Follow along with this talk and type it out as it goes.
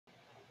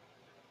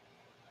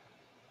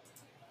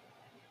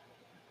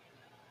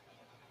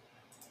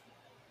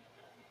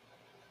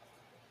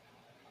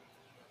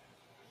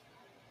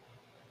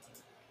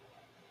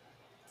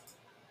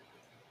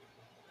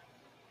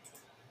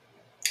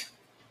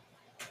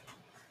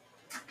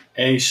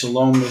Hey,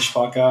 Shalom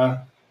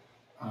Mishpaka.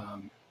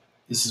 Um,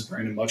 this is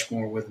Brandon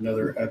Muchmore with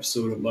another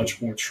episode of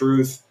Much More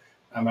Truth.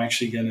 I'm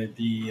actually going to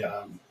be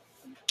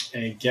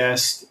a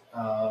guest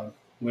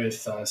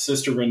with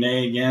Sister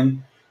Renee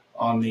again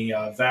on the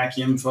VAC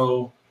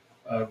Info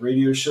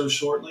radio show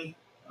shortly.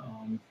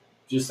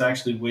 Just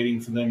actually waiting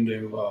for them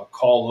to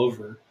call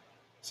over.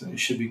 So they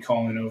should be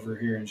calling over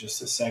here in just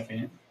a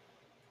second.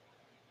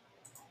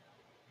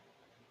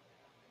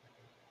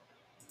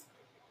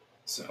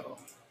 So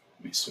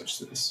let me switch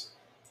this.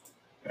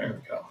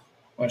 There we go.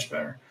 Much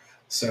better.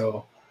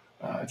 So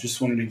just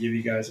wanted to give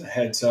you guys a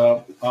heads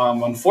up.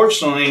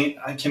 Unfortunately,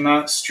 I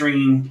cannot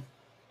stream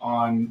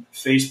on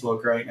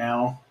Facebook right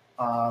now.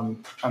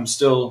 I'm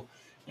still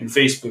in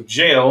Facebook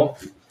jail,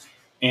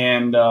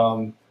 and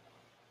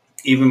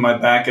even my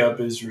backup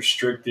is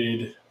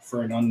restricted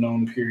for an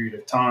unknown period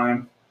of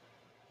time.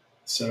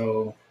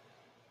 So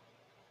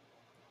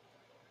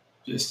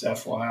just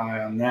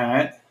FYI on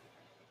that.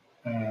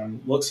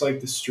 Looks like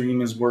the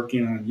stream is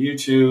working on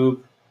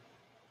YouTube.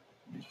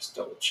 Let me just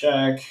double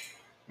check.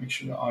 Make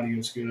sure the audio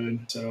is good.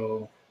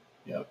 So,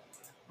 yep,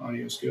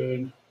 audio is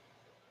good.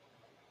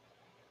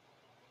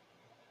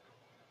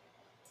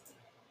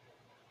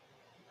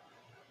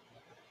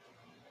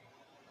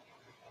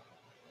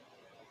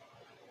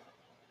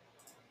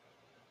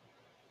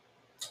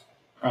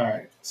 All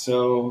right,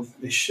 so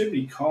they should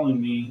be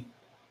calling me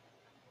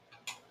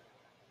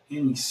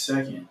any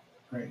second,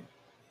 right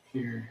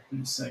here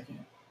in a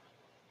second.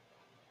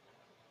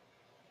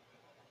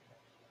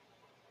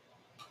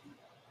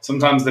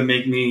 Sometimes they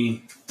make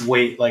me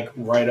wait like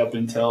right up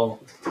until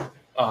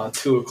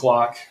 2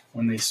 o'clock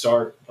when they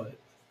start, but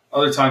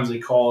other times they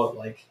call it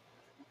like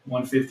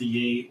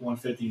 1:58,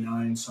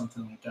 1:59,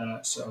 something like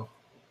that. So.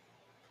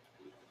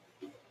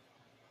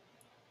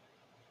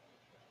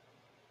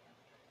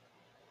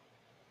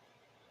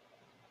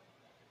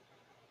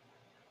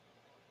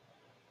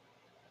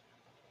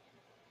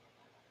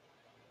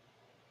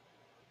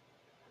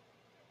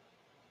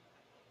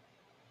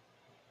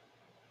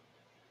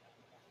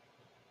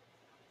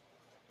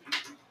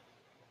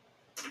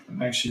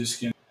 I'm actually just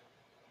going to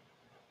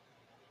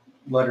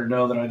let her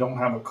know that I don't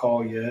have a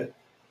call yet.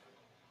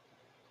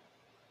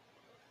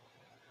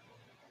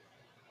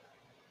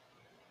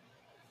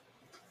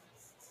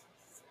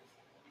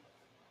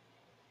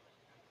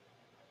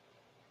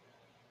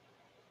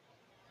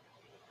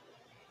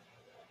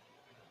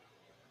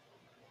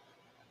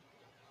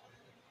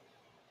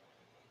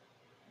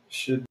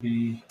 Should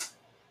be.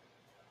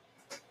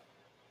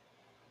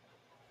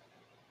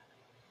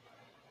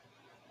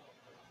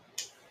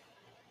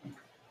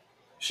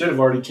 Should have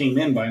already came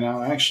in by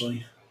now,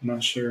 actually. I'm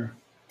not sure.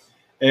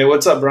 Hey,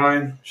 what's up,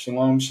 Brian?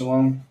 Shalom,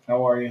 shalom.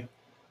 How are you?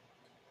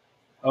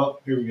 Oh,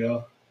 here we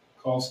go.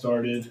 Call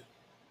started.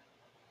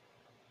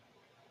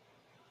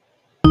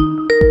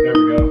 There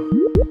we go.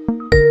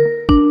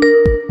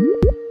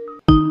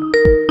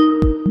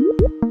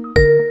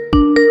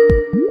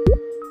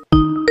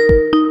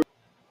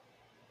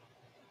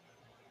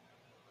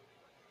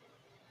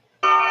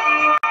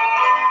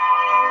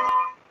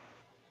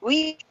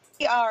 We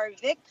are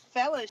Vic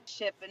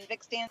Fellowship, and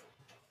Vic stands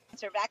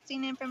for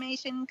Vaccine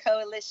Information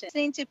Coalition.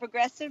 Listening to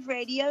Progressive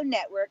Radio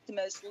Network, the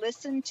most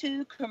listened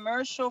to,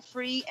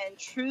 commercial-free, and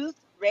truth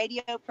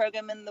radio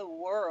program in the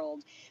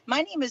world.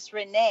 My name is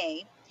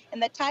Renee,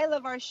 and the title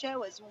of our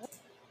show is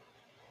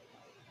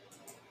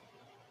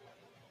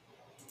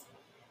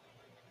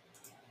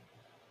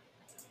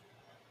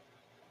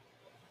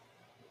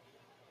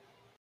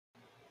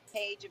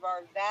page of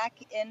our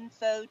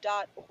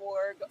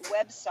vacinfo.org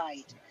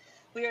website.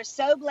 We are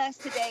so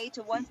blessed today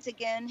to once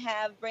again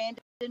have Brandon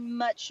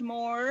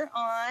Muchmore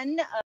on.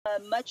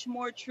 Much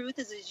More Truth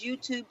is his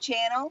YouTube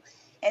channel.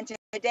 And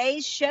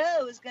today's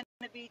show is going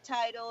to be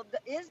titled,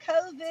 Is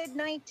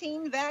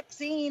COVID-19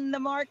 Vaccine the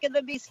Mark of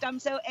the Beast? I'm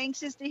so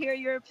anxious to hear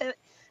your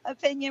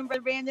opinion,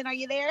 Brother Brandon. Are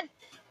you there?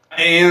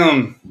 I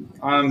am.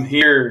 I'm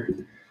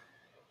here.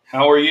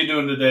 How are you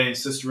doing today,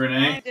 Sister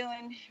Renee? I'm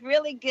doing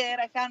really good.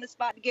 I found a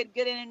spot to get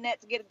good internet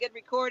to get a good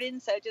recording,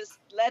 so just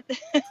let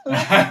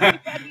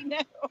everybody know.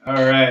 All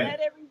right.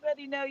 Let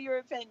everybody know your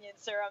opinion,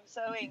 sir. I'm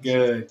so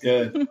anxious.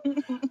 Good.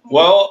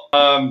 Well,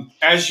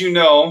 as you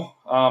know,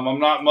 I'm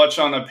not much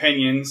on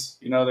opinions.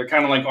 You know, they're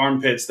kind of like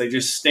armpits. They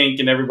just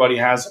stink and everybody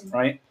has them,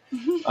 right?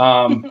 You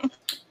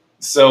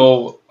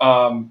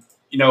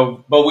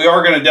know, but we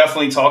are going to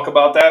definitely talk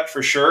about that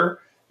for sure.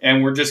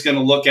 And we're just going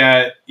to look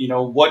at, you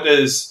know, what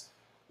does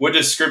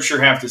Scripture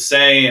have to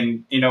say?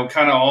 And, you know,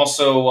 kind of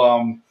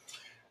also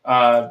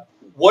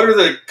what are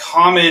the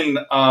common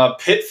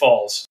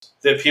pitfalls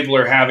that people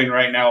are having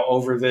right now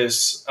over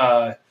this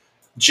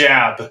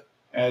jab,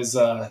 as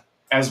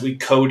we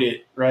code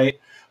it, right?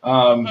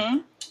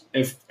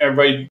 If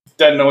everybody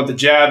doesn't know what the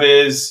jab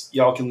is,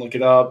 y'all can look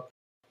it up.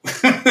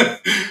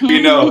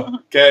 You know,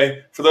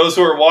 okay? For those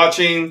who are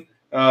watching,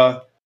 right?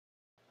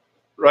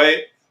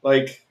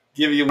 Like,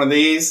 give you one of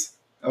these.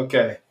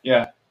 Okay,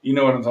 yeah, you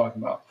know what I'm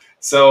talking about.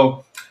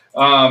 So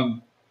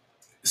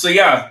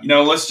yeah, you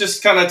know, let's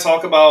just kind of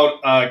talk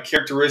about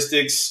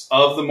characteristics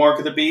of the mark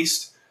of the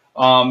beast.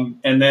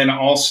 And then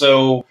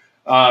also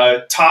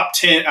top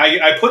 10.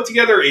 I put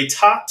together a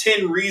top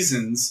 10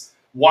 reasons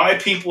why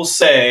people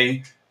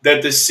say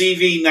that the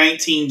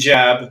CV19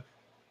 jab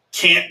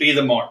can't be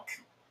the mark.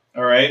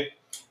 All right.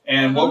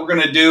 And what we're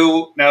going to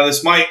do now,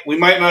 we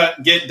might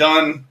not get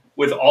done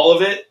with all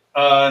of it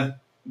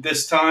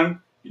this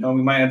time. You know,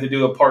 we might have to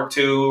do a part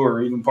 2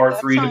 or even part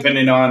 3,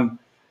 depending on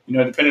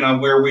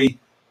where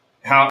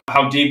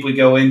how deep we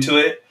go into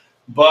it.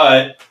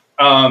 But,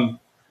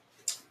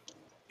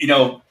 you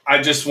know,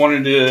 I just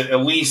wanted to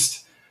at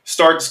least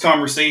start this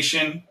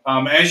conversation.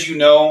 As you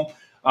know,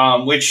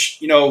 which,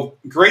 you know,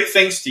 great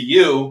thanks to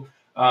you,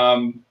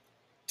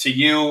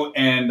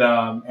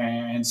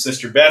 and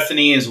Sister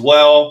Bethany as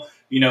well.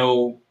 You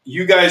know,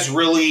 you guys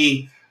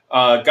really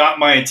got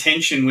my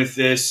attention with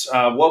this.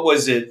 What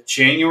was it?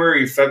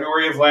 January,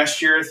 February of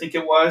last year, I think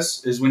it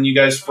was, is when you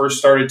guys first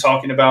started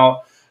talking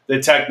about the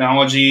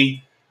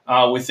technology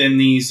within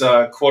these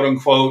quote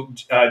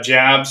unquote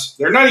jabs.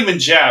 They're not even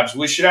jabs.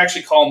 We should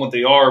actually call them what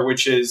they are,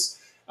 which is,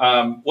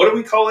 what do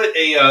we call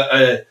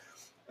it?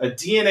 A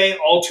DNA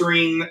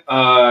altering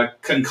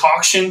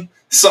concoction,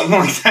 something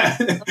like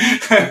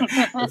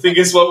that. I think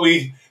it's what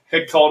we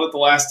had called it the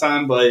last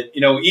time. But,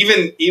 you know,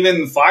 even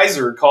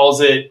Pfizer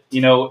calls it,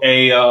 you know,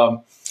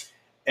 a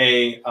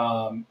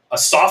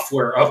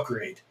software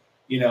upgrade,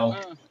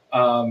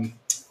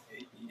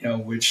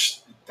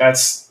 which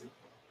that's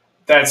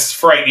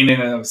frightening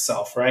in and of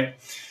itself, right?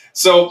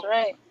 So, That's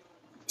right.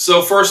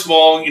 So first of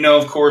all, you know,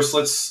 of course,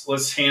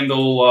 let's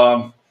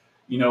handle,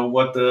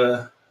 what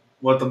the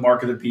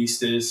mark of the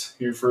beast is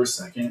here for a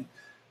second,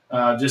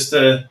 just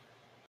to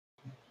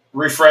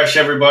refresh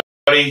everybody.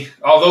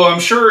 Although I'm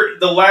sure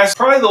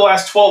probably the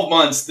last 12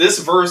 months, this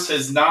verse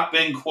has not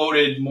been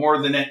quoted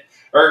more than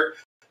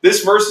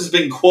this verse has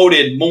been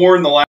quoted more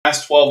in the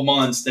last 12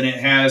 months than it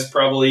has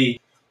probably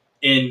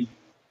in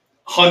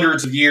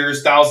hundreds of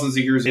years, thousands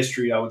of years of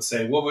history, I would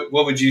say. What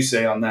would you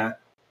say on that?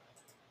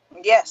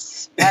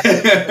 Yes.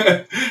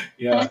 Absolutely.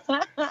 Yeah.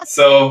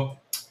 So,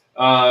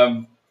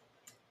 all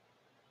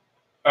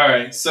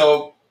right.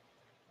 So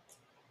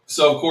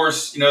of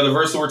course, you know, the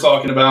verse that we're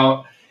talking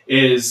about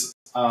is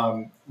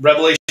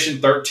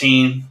Revelation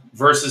 13,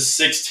 verses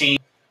 16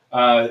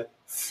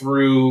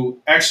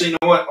 through. Actually, you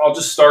know what? I'll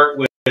just start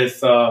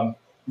with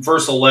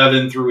verse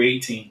 11 through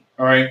 18.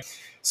 All right.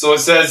 So it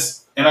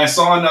says, "And I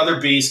saw another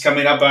beast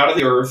coming up out of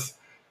the earth,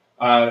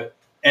 and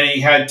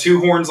he had 2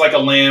 horns like a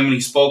lamb, and he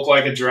spoke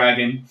like a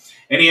dragon.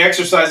 And he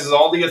exercises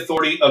all the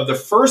authority of the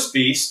first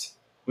beast,"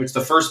 which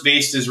the first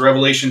beast is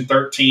Revelation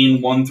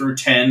 13, 1 through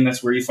 10.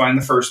 That's where you find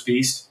the first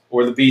beast,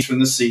 or the beast from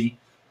the sea.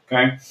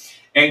 Okay.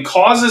 "And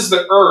causes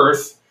the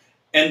earth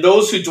and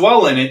those who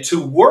dwell in it to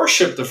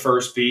worship the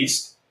first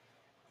beast,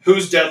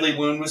 whose deadly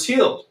wound was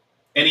healed.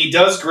 And he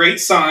does great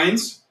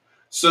signs,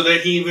 so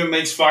that he even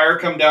makes fire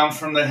come down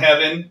from the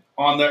heaven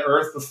on the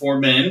earth before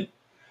men.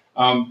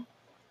 And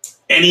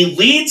he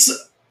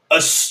leads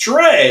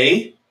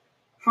astray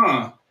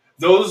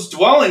those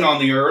dwelling on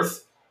the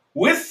earth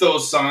with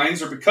those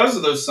signs, or because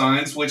of those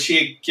signs, which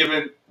he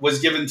was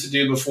given to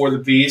do before the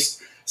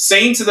beast,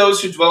 saying to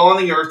those who dwell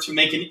on the earth to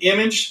make an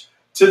image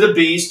to the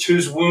beast who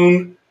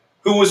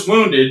was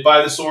wounded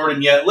by the sword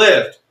and yet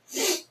lived."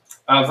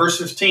 Verse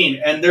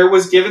 15, "And there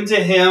was given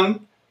to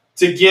him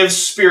to give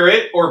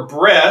spirit or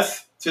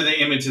breath to the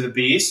image of the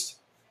beast,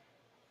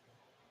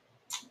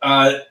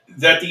 that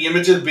the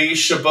image of the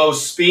beast should both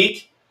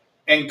speak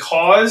and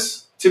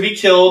cause to be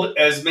killed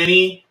as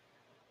many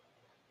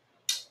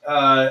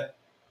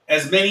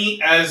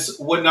as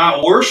would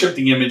not worship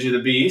the image of the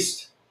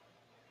beast.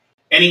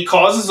 And he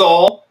causes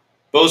all,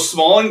 both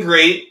small and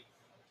great,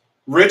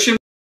 rich and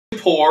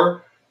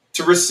poor,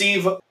 to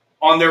receive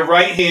on their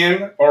right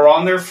hand or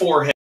on their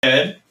forehead,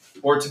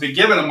 or to be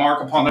given a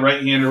mark upon the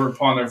right hand or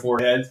upon their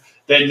forehead,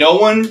 that no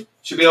one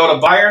should be able to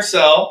buy or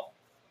sell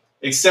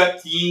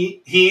except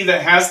he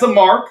that has the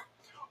mark,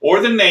 or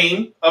the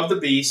name of the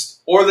beast,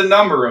 or the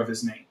number of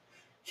his name.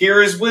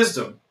 Here is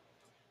wisdom.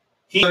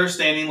 He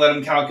understanding, let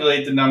him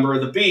calculate the number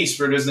of the beast,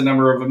 for it is the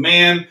number of a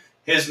man.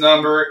 His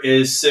number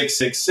is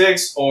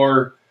 666,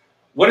 or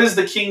what does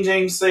the King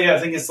James say? I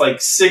think it's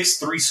like 6,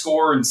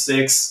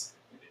 66.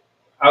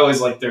 I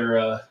always like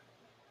their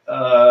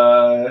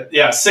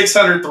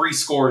 603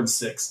 score and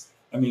 6.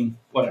 I mean,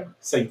 whatever,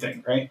 same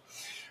thing, right?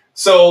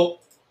 So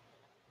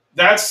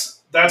that's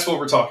what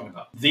we're talking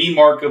about. The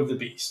mark of the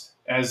beast,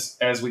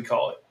 as we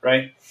call it,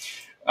 right?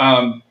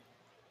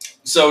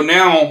 So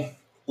now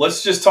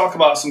let's just talk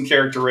about some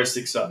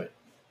characteristics of it,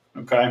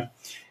 okay?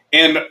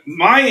 And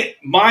my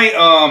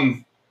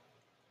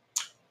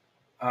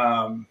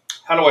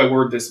how do I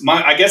word this?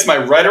 I guess my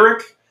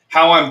rhetoric,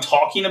 how I'm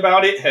talking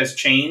about it, has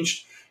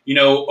changed, you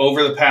know,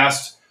 over the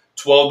past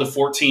 12 to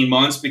 14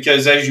 months,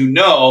 because as you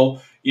know,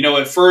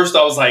 at first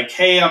I was like,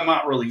 hey, I'm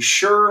not really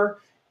sure.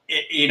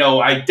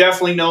 I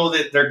definitely know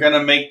that they're going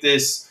to make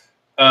this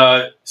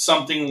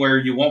something where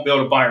you won't be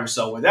able to buy or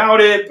sell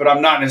without it, but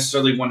I'm not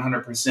necessarily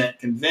 100%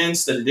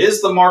 convinced that it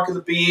is the mark of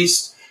the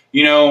beast,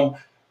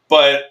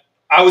 but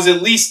I was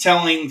at least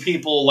telling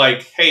people,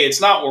 like, hey, it's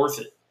not worth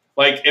it.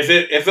 Like if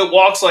it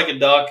walks like a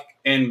duck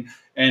and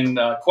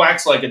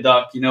quacks like a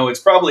duck, you know, it's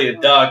probably a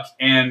duck,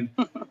 and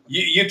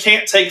you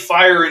can't take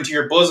fire into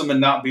your bosom and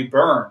not be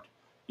burned.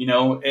 You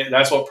know,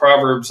 that's what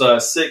Proverbs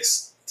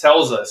 6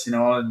 tells us, you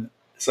know. And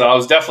so I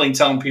was definitely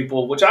telling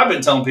people, which I've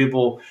been telling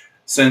people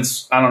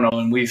since, I don't know,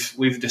 and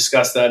we've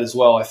discussed that as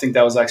well. I think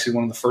that was actually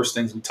one of the first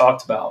things we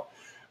talked about.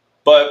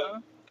 But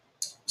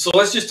so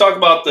let's just talk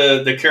about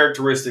the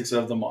characteristics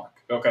of the mark.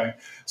 Okay.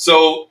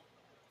 So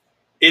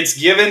it's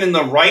given in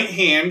the right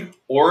hand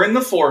or in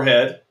the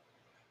forehead.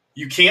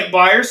 You can't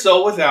buy or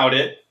sell without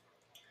it.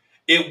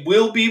 It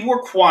will be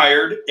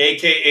required,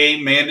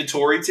 aka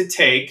mandatory, to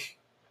take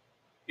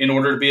in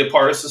order to be a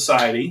part of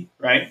society,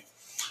 right?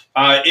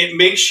 It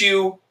makes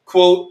you,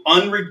 quote,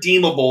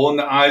 unredeemable in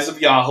the eyes of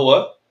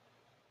Yahweh.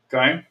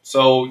 Okay,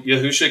 so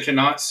Yahusha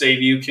cannot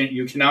save you.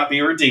 You cannot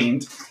be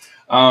redeemed.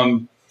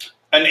 An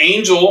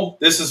angel.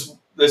 This is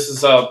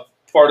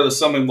part of the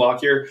summing block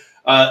here.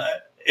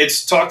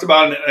 It's talked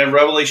about in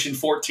Revelation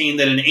 14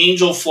 that an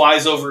angel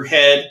flies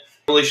overhead,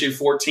 Revelation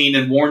 14,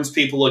 and warns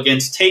people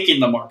against taking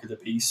the mark of the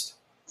beast.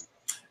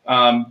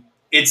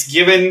 It's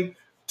given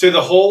to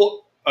the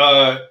whole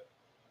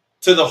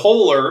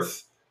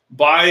earth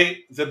by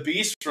the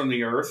beast from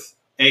the earth,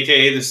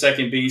 aka the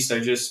second beast I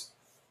just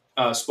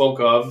spoke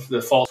of,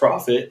 the false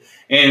prophet,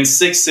 and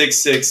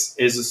 666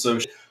 is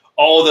associated.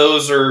 All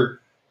those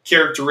are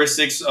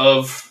characteristics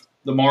of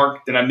the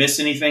mark. Did I miss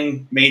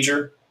anything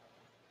major?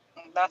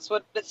 That's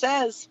what it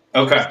says.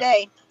 Okay. This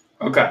day.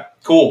 Okay,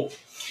 cool.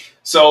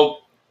 So,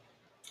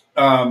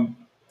 and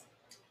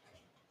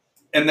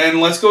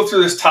then let's go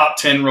through this top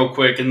 10 real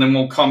quick, and then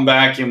we'll come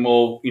back and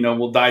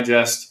we'll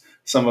digest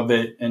some of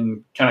it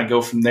and kind of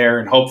go from there.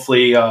 And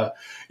hopefully, and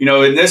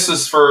this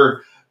is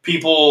for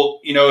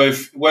people,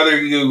 if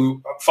whether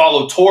you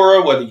follow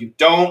Torah, whether you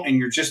don't, and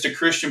you're just a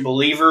Christian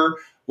believer,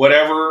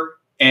 whatever.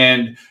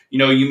 And,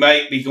 you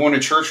might be going to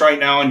church right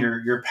now and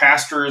your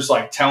pastor is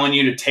like telling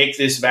you to take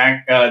this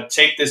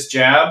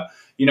jab,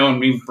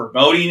 and be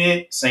promoting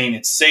it, saying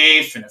it's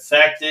safe and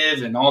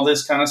effective and all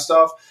this kind of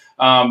stuff.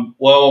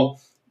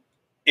 Well,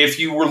 if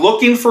you were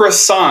looking for a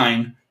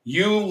sign,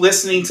 you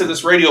listening to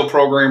this radio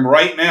program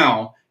right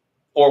now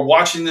or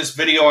watching this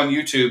video on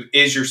YouTube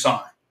is your sign.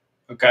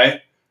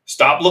 Okay?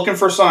 Stop looking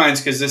for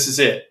signs, because this is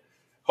it.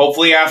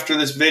 Hopefully after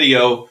this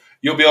video,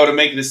 you'll be able to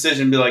make a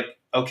decision and be like,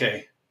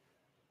 okay,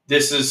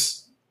 this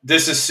is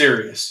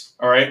serious.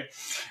 All right.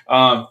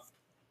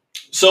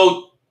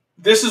 So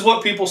this is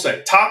what people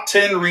say. Top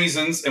 10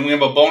 reasons, and we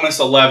have a bonus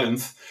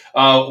 11th,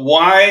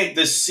 why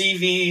the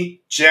CV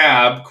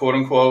jab, quote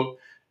unquote,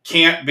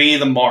 can't be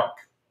the mark.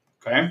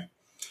 Okay.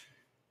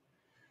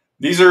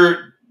 These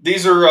are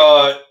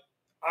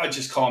I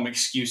just call them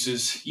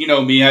excuses. You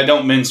know me, I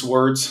don't mince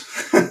words.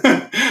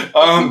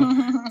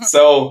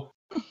 So,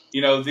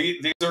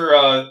 these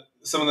are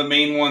some of the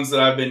main ones that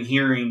I've been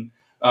hearing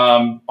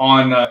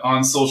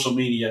on social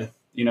media.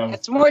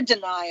 It's more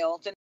denial.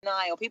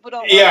 People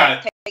don't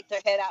want to take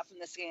their head out from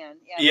the skin.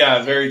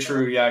 Yeah, very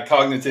true. Yeah,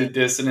 cognitive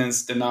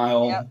dissonance,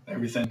 denial,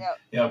 everything.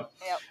 Yep.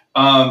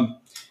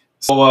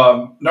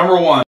 So number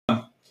one,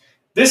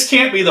 this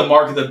can't be the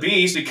mark of the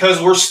beast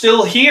because we're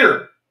still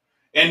here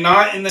and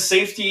not in the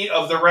safety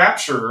of the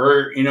rapture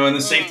or, in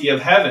the safety of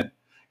heaven,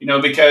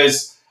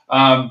 because,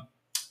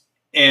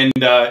 in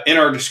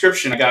our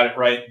description, I got it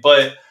right.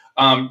 But,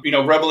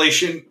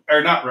 Revelation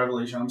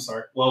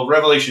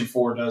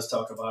 4 does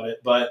talk about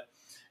it. But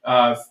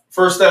 1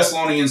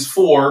 Thessalonians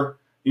 4,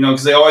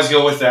 because they always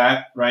go with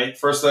that, right?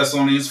 1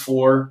 Thessalonians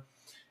 4,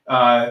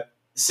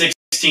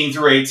 16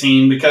 through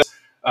 18, because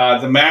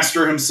the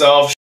master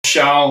himself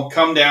shall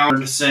come down or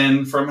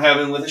descend from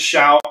heaven with a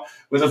shout,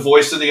 with the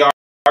voice of the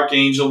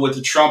archangel, with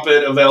the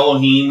trumpet of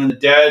Elohim, and the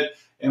dead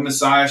and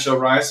Messiah shall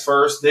rise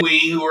first. Then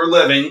we who are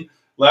living,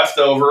 left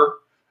over.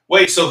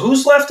 Wait, so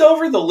who's left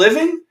over? The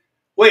living?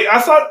 Wait, I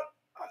thought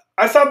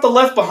the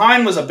left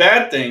behind was a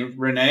bad thing,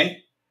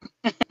 Renee.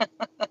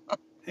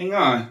 Hang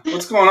on.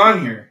 What's going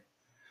on here?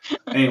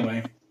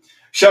 Anyway,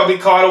 shall be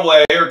caught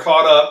away or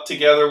caught up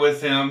together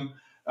with him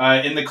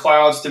in the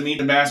clouds to meet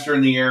the master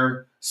in the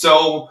air.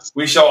 So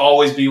we shall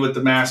always be with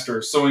the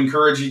master. So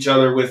encourage each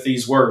other with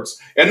these words.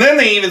 And then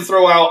they even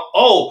throw out,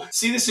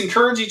 see this,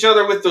 encourage each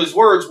other with those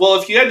words. Well,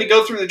 if you had to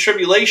go through the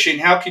tribulation,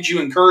 how could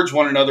you encourage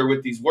one another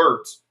with these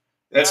words?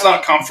 That's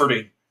not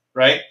comforting,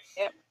 right?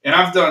 Yep. And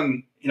I've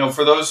done,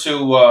 for those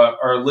who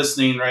are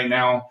listening right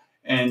now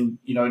and,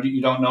 you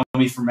don't know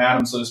me from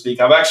Adam, so to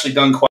speak, I've actually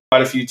done quite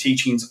a few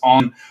teachings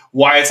on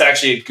why it's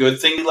actually a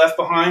good thing to be left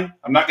behind.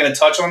 I'm not going to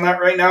touch on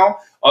that right now,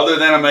 other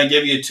than I'm going to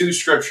give you 2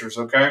 scriptures,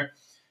 okay?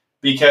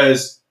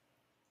 Because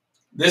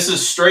this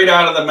is straight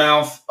out of the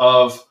mouth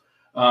of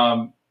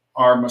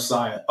our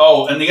Messiah.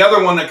 Oh, and the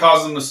other one that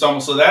caused them to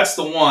stumble, so that's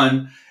the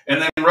one. And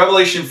then in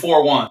Revelation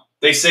 4:1,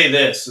 they say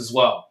this as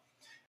well.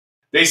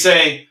 They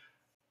say,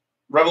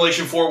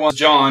 Revelation 4:1,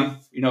 John,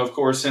 of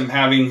course, him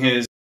having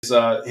his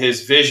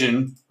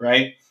vision,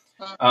 right?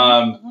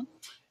 And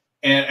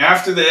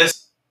after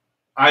this,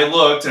 I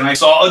looked and I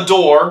saw a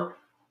door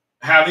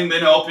having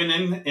been opened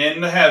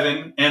in the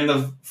heaven, and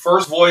the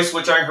first voice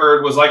which I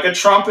heard was like a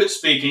trumpet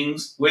speaking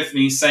with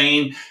me,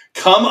 saying,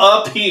 "Come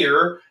up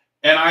here,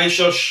 and I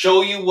shall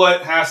show you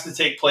what has to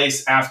take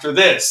place after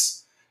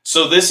this."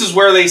 So this is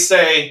where they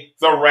say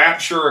the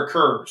rapture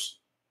occurs.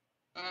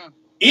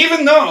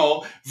 Even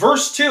though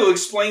verse 2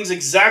 explains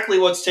exactly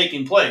what's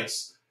taking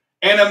place.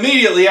 And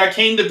immediately I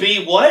came to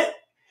be what?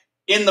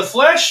 In the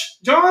flesh,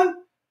 John?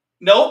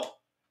 Nope.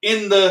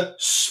 In the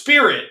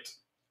spirit,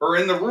 or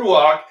in the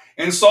Ruach,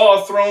 and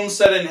saw a throne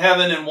set in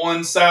heaven, and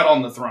one sat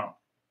on the throne.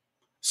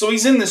 So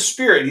he's in the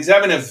spirit. He's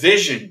having a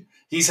vision.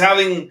 He's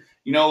having,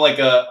 like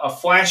a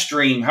flash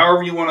dream,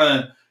 however you want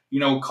to,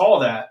 call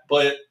that.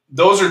 But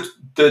those are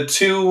the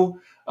two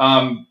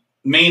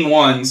main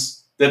ones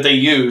that they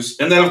use.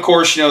 And then, of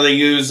course, they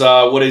use,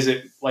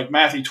 like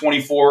Matthew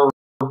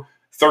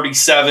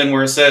 24:37,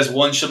 where it says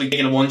one shall be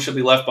taken and one shall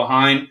be left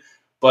behind.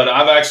 But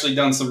I've actually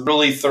done some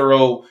really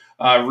thorough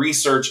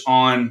research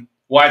on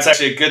why it's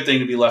actually a good thing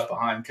to be left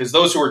behind. Because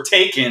those who are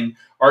taken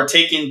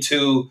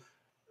to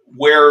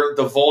where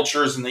the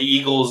vultures and the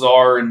eagles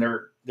are, and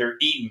they're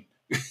eaten.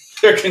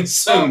 They're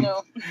consumed.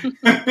 Oh,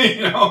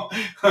 no.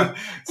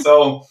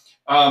 So,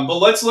 but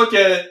let's look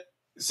at,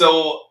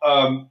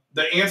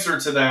 the answer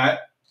to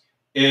that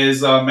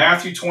is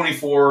Matthew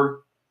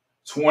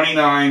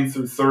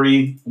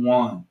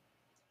 24:29-31.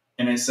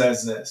 And it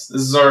says this.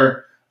 This is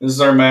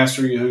our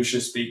Master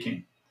Yahushua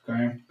speaking.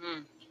 Okay?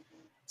 It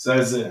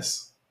says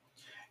this.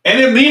 And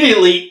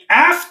immediately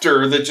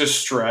after the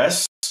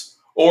distress,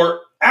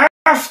 or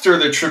after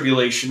the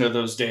tribulation of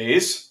those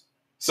days,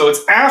 so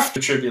it's after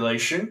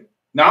tribulation,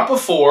 not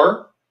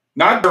before,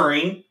 not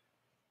during,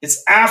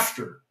 it's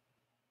after.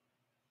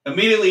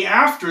 Immediately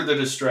after the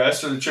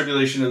distress or the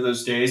tribulation of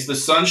those days, the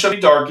sun shall be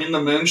darkened,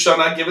 the moon shall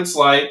not give its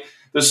light,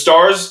 the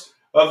stars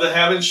of the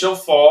heavens shall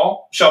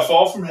fall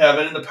from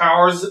heaven, and the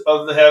powers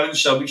of the heavens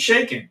shall be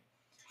shaken.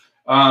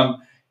 And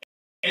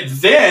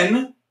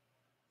then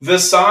the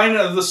sign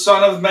of the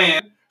Son of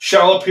Man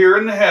shall appear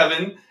in the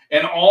heaven,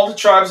 and all the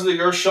tribes of the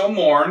earth shall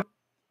mourn,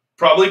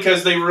 probably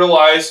because they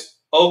realize,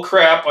 oh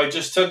crap, I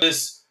just took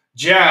this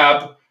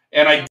jab,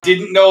 and I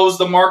didn't know it was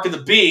the mark of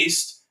the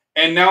beast,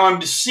 and now I'm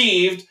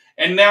deceived,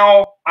 and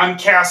now I'm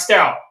cast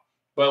out.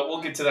 But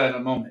we'll get to that in a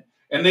moment.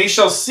 And they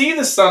shall see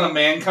the Son of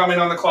Man coming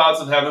on the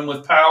clouds of heaven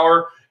with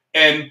power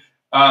and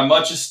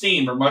much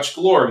esteem, or much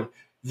glory.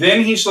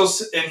 Then he shall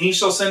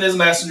send his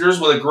messengers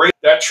with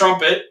that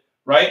trumpet,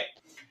 right?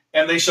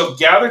 And they shall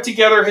gather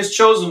together his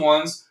chosen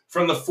ones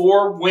from the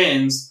four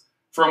winds,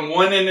 from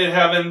one end of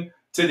heaven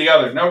to the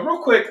other. Now,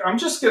 real quick, I'm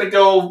just going to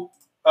go,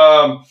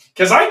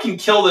 because I can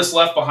kill this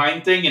left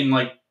behind thing in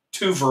like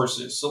 2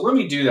 verses. So let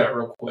me do that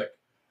real quick.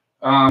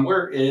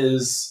 Where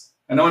is,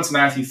 I know it's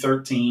Matthew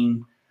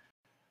 13.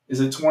 Is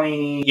it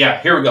 20?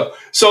 Yeah, here we go.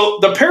 So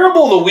the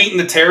parable of the wheat and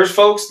the tares,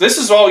 folks, this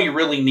is all you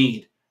really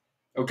need.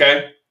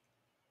 Okay?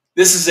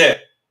 This is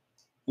it.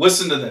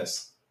 Listen to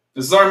this.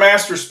 This is our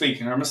Master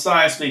speaking, our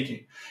Messiah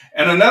speaking.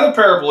 And another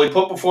parable he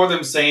put before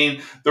them, saying,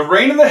 the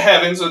reign of the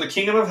heavens, or the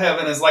kingdom of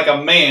heaven, is like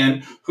a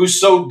man who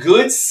sowed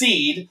good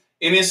seed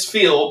in his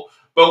field,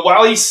 but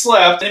while he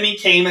slept, the enemy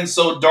came and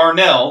sowed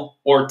darnel,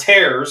 or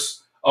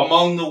tares,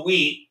 among the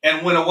wheat,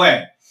 and went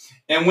away.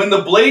 And when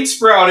the blade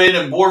sprouted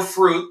and bore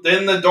fruit,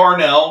 then the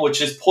darnel,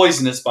 which is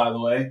poisonous, by the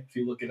way, if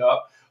you look it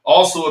up,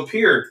 also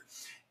appeared.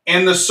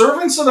 And the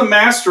servants of the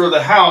master of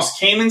the house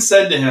came and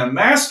said to him,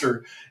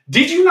 Master,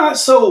 did you not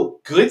sow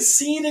good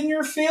seed in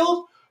your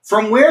field?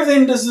 From where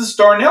then does this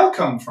darnel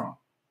come from?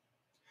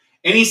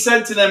 And he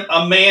said to them,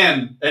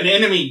 an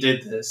enemy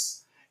did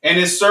this. And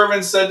his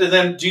servants said to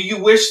them, do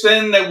you wish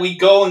then that we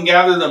go and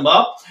gather them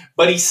up?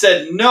 But he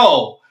said,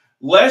 no,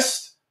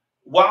 lest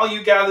while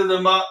you gather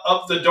them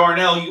up the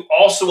darnel, you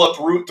also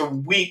uproot the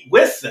wheat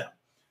with them.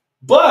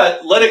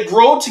 But let it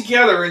grow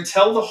together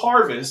until the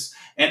harvest.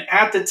 And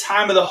at the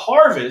time of the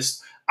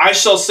harvest, I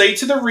shall say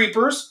to the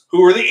reapers,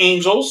 who are the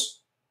angels,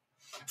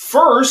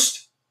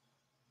 first,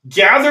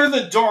 gather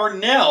the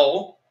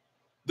darnel,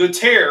 the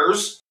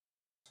tares,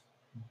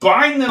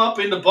 bind them up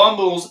into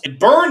bundles and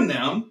burn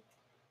them,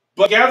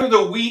 but gather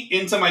the wheat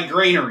into my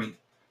granary.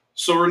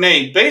 So,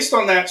 Renee, based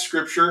on that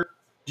scripture,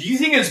 do you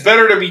think it's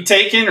better to be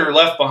taken or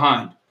left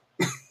behind?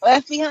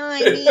 Left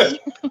behind me.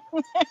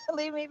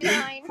 Leave me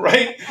behind.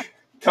 Right?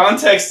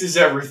 Context is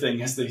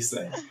everything, as they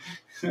say.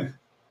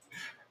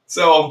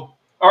 So,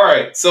 all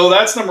right. So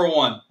that's number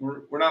one.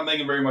 We're not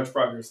making very much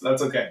progress. So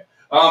that's okay.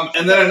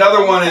 And then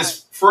another one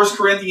is 1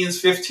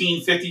 Corinthians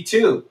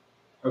 15:52.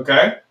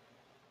 Okay?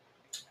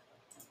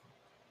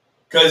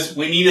 Because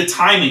we need a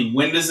timing.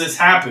 When does this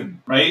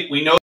happen? Right?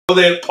 We know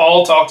that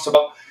Paul talks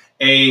about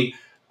a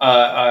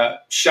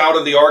shout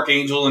of the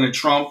archangel and a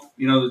trump,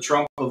 the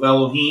trump of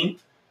Elohim.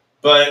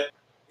 But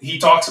he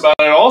talks about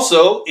it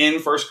also in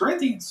 1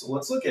 Corinthians. So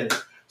let's look at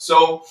it.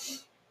 So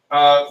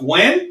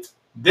when?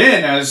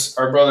 Then, as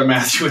our brother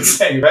Matthew would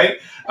say, right?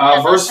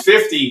 Verse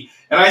 50.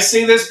 And I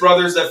say this,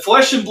 brothers, that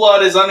flesh and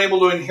blood is unable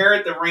to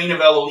inherit the reign of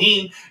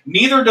Elohim.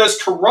 Neither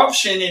does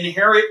corruption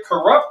inherit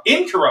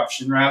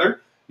incorruption.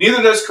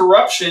 Neither does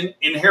corruption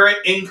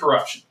inherit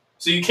incorruption.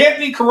 So you can't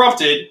be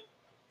corrupted.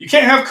 You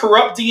can't have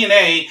corrupt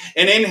DNA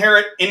and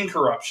inherit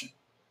incorruption.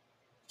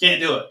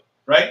 Can't do it,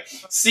 right?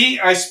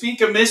 See, I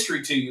speak a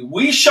mystery to you.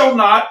 We shall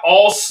not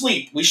all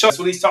sleep. That's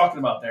what he's talking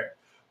about there.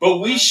 But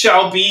we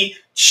shall be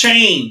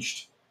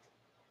changed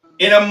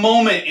in a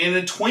moment, in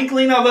the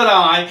twinkling of an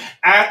eye,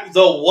 at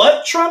the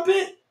what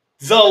trumpet?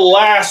 The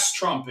last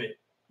trumpet.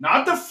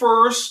 Not the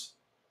first,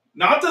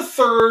 not the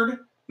third,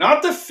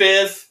 not the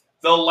fifth,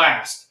 the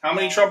last. How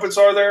many trumpets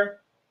are there?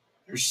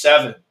 There's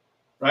 7,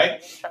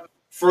 right?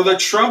 For the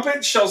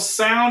trumpet shall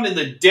sound, and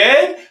the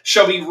dead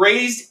shall be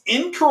raised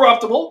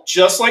incorruptible,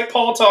 just like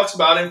Paul talks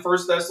about in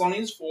 1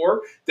 Thessalonians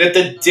 4, that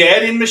the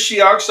dead in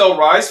Mashiach shall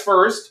rise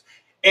first,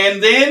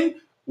 and then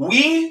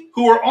we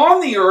who are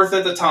on the earth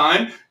at the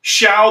time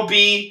shall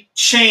be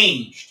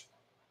changed.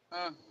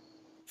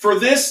 For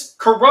this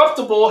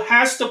corruptible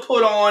has to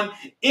put on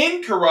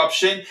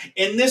incorruption,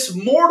 and this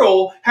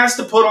mortal has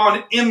to put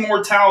on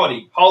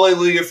immortality.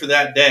 Hallelujah for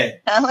that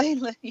day.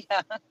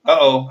 Hallelujah.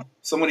 Uh-oh.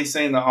 Somebody's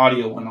saying the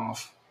audio went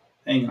off.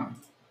 Hang on.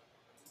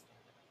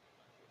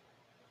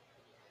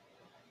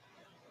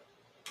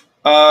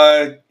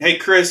 Hey,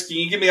 Chris, can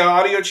you give me an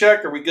audio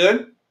check? Are we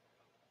good?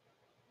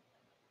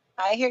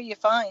 I hear you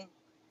fine.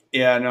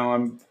 Yeah,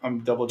 no, I'm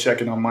double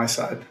checking on my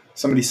side.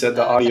 Somebody said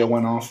the audio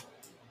went off.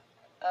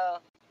 Oh.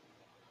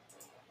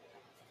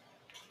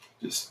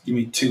 Just give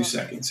me 2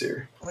 seconds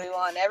here. We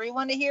want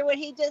everyone to hear what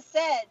he just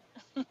said.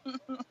 Let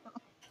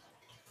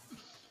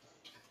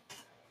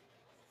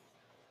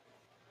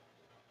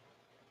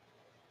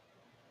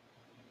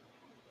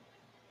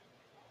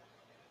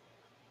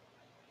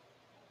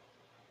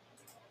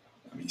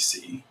me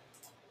see.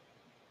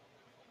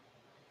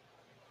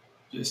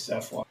 Just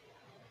FYI.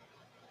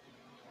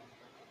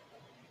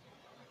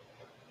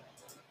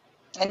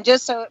 And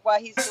just so while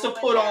he's has to doing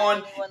put that,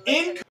 on anyone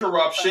listening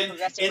incorruption from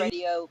Progressive in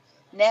Radio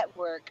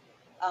Network,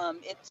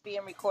 it's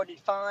being recorded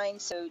fine.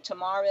 So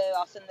tomorrow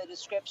I'll send the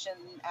description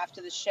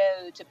after the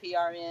show to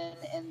PRN,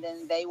 and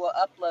then they will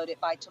upload it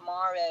by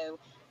tomorrow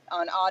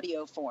on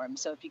audio form.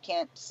 So if you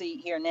can't see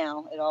here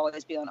now, it'll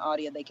always be on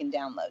audio they can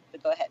download.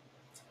 But go ahead.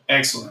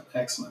 Excellent,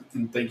 excellent,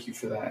 and thank you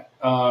for that.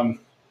 All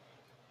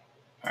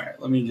right,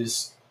 let me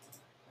just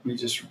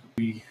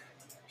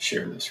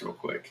share this real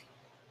quick.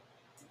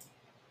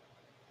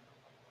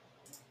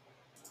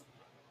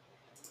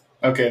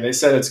 Okay, they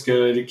said it's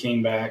good. It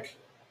came back.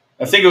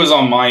 I think it was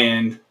on my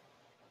end.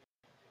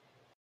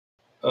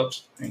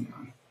 Oops, hang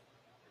on.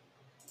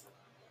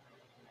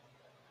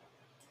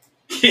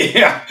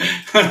 Yeah.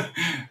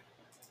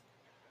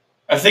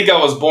 I think I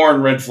was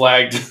born red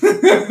flagged.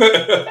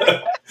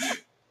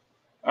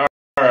 All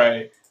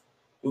right.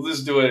 We'll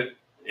just do it.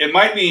 It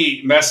might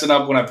be messing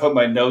up when I put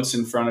my notes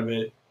in front of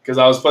it, because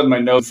I was putting my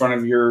notes in front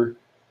of your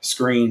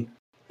screen.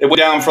 It went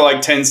down for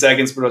like 10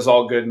 seconds, but it's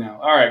all good now.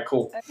 All right,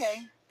 cool.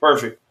 Okay.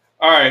 Perfect.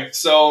 All right,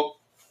 so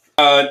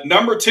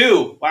number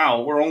 2.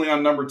 Wow, we're only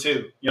on number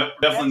 2. Yep,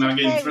 definitely not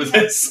getting through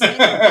this.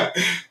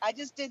 I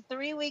just did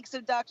 3 weeks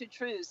of Dr.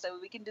 True, so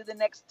we can do the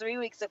next 3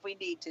 weeks if we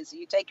need to. So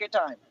you take your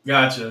time.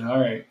 Gotcha. All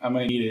right, I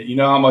might need it. You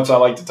know how much I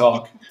like to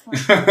talk.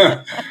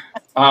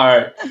 All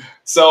right.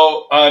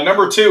 So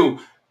number 2,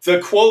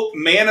 the quote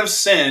 "man of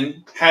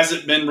sin"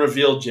 hasn't been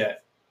revealed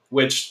yet,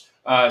 which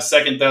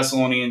 2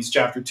 Thessalonians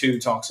chapter 2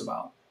 talks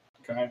about.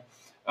 Okay,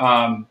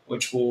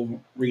 which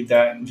we'll read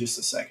that in just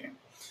a second.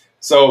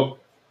 So,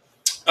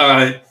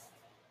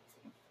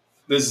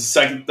 this is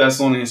 2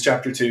 Thessalonians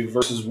chapter 2,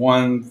 verses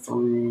 1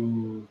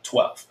 through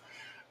 12.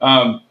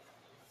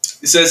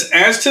 It says,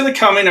 "As to the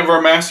coming of our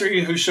Master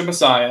Yahushua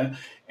Messiah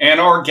and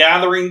our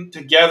gathering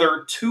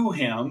together to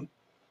him,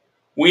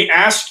 we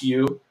ask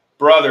you,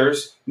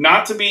 brothers,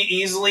 not to be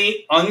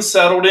easily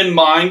unsettled in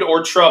mind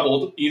or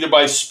troubled, either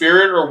by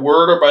spirit or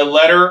word or by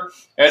letter,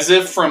 as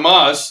if from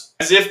us,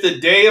 as if the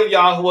day of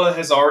Yahuwah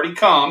has already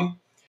come.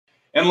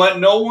 And let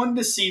no one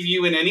deceive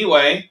you in any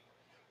way,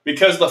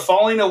 because the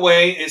falling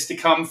away is to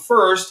come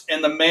first,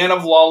 and the man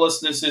of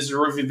lawlessness is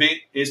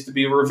to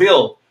be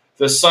revealed,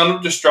 the son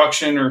of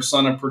destruction or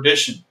son of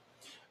perdition.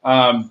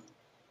 And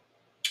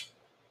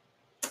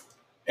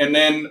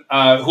then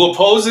who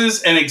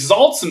opposes and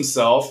exalts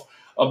himself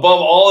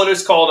above all that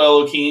is called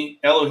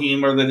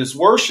Elohim, or that is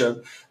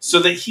worshipped,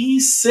 so that he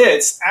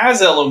sits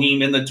as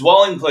Elohim in the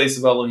dwelling place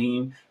of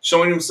Elohim,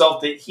 showing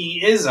himself that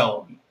he is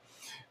Elohim.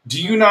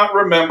 Do you not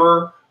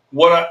remember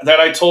that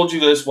I told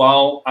you this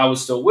while I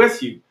was still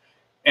with you?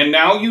 And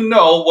now you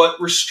know what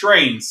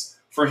restrains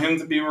for him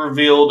to be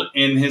revealed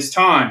in his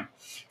time.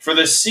 For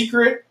the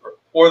secret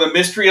or the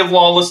mystery of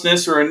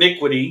lawlessness or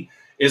iniquity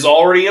is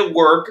already at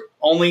work,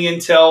 only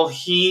until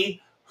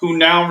he who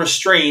now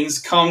restrains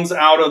comes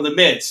out of the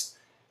midst.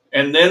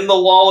 And then the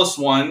lawless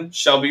one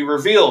shall be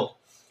revealed,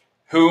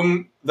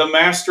 whom the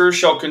master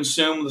shall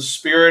consume the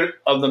spirit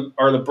of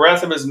the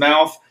breath of his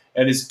mouth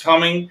at his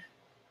coming,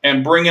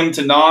 and bring him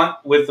to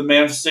naught with the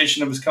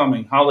manifestation of his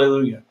coming."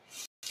 Hallelujah.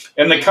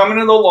 "And the coming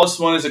of the lawless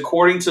one is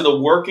according to the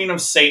working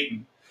of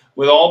Satan,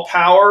 with all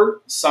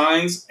power,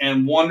 signs,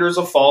 and wonders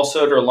of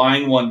falsehood or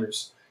lying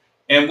wonders,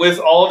 and with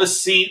all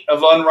deceit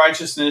of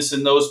unrighteousness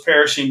in those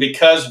perishing,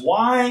 because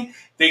why?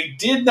 they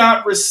did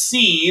not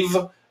receive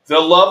the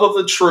love of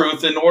the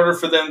truth in order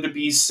for them to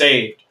be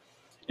saved.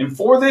 And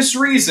for this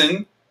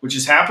reason, which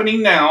is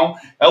happening now,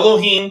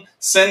 Elohim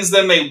sends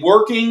them a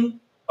working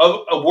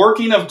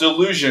of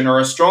delusion, or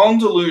a strong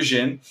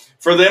delusion,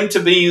 for them to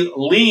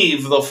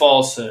believe the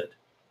falsehood.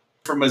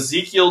 From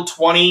Ezekiel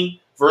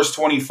 20, verse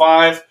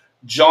 25,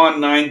 John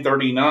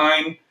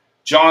 9:39,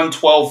 John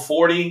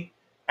 12:40,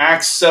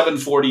 Acts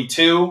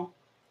 7:42,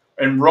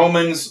 and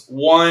Romans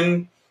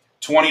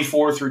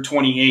 1:24 through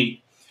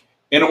 28.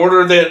 In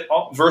order that,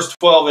 verse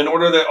 12, in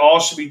order that all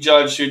should be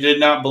judged who did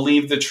not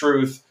believe the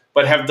truth,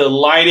 but have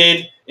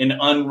delighted in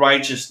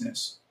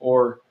unrighteousness,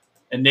 or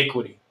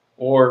iniquity,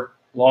 or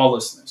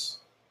lawlessness.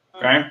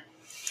 Okay?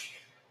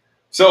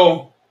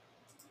 So,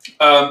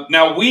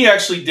 now we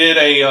actually did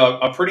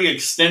a pretty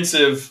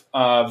extensive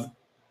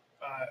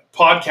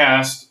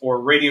podcast, or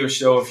radio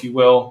show, if you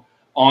will,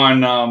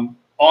 on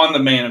the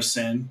man of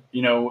sin,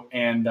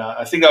 and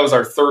I think that was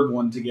our third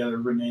one together,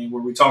 Renee,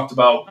 where we talked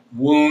about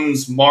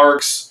wounds,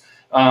 marks,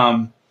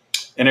 and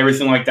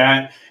everything like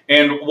that.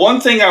 And one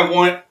thing I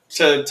want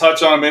to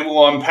touch on, maybe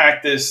we'll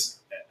unpack this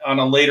on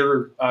a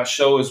later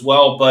show as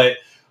well, but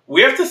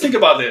we have to think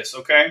about this,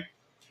 okay?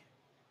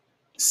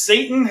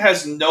 Satan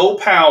has no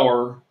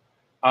power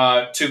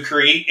to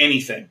create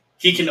anything.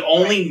 He can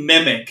only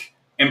mimic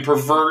and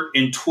pervert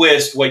and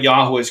twist what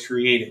Yahweh has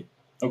created,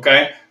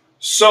 okay?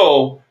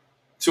 So,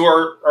 to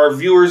our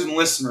viewers and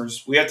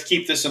listeners, we have to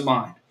keep this in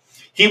mind.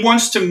 He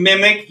wants to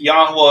mimic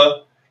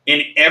Yahweh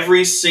in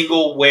every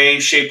single way,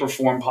 shape, or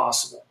form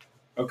possible,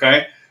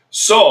 okay?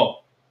 So,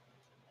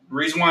 the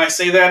reason why I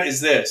say that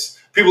is this.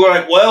 People are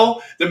like,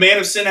 well, the man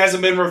of sin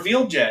hasn't been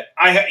revealed yet.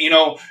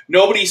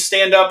 Nobody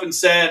stand up and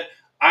said,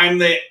 I'm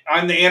the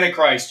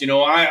Antichrist, and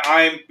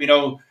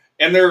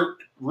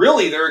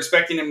they're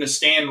expecting him to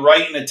stand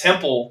right in a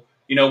temple,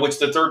 which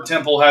the third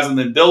temple hasn't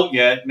been built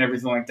yet, and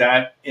everything like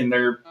that in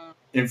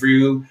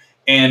view.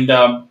 And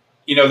they're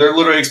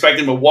literally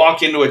expecting him to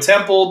walk into a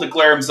temple,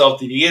 declare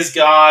himself that he is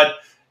God,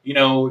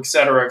 et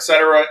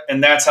cetera,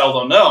 and that's how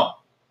they'll know.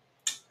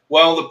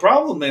 Well, the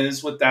problem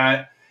is with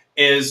that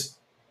is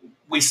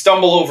we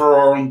stumble over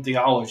our own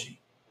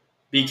theology,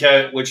 which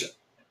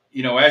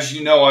as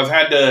you know, I've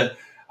had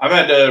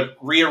to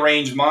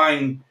rearrange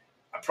mine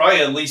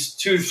probably at least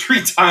 2 to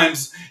 3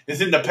 times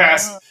within the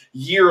past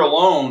year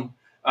alone,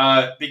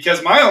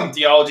 because my own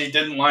theology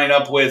didn't line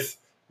up with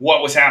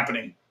what was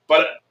happening.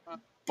 But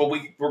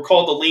we're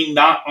called to lean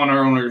not on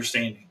our own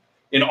understanding.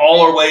 In all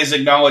our ways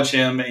acknowledge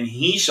him, and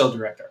he shall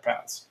direct our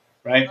paths,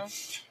 right?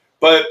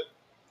 But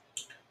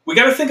we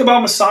got to think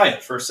about Messiah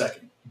for a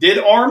second. Did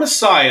our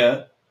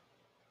Messiah,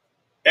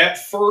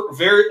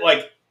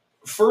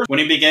 first when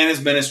he began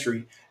his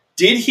ministry,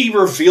 did he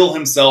reveal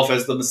himself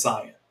as the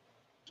Messiah?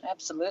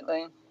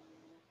 Absolutely.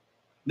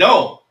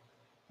 No,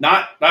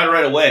 not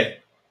right away.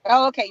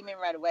 Oh, okay. You mean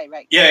right away,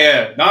 right?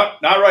 Yeah,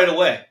 not right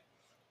away.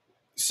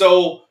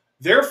 So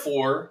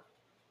therefore,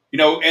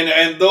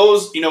 and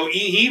those,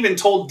 he even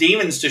told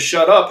demons to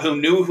shut up who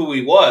knew who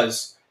he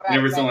was, and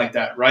everything like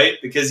that, right?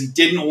 Because he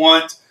didn't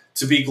want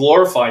to be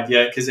glorified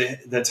yet, because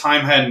the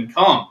time hadn't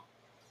come,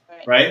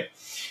 right?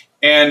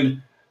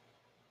 And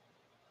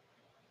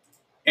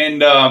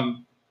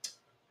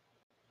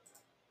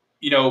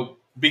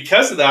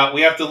because of that,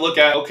 we have to look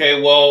at, okay,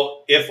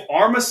 well, if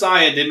our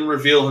Messiah didn't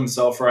reveal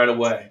himself right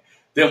away,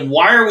 then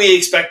why are we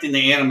expecting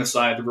the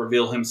Anti-Messiah to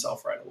reveal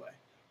himself right away?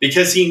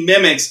 Because he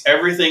mimics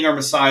everything our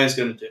Messiah is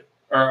going to do,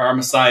 or our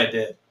Messiah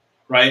did,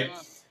 right?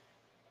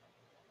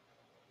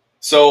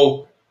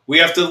 So we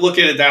have to look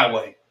at it that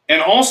way.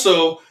 And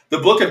also, the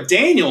book of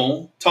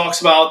Daniel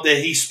talks about that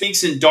he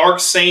speaks in dark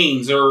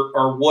sayings,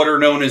 or what are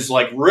known as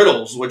like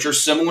riddles, which are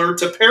similar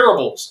to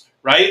parables,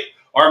 right?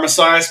 Our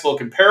Messiah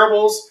spoke in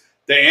parables.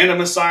 The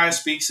Anti-Messiah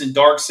speaks in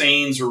dark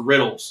sayings or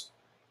riddles.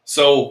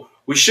 So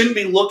we shouldn't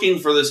be looking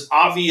for this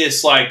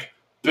obvious,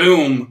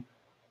 boom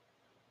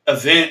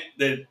event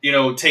that,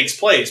 takes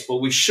place. But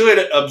we should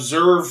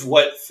observe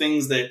what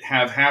things that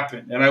have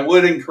happened. And I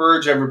would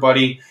encourage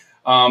everybody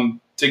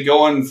to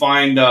go and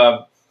find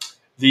I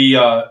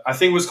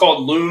think it was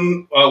called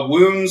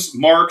Wounds,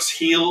 Marks,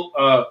 Healed,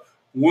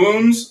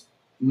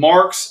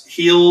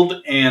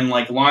 and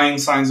Lying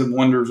Signs and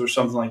Wonders, or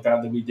something like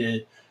that we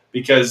did,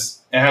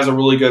 because it has a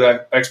really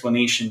good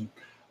explanation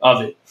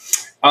of it.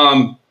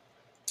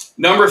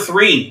 Number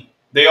 3,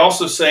 they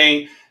also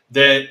say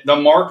that the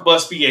mark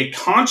must be a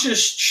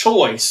conscious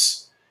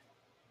choice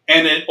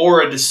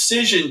or a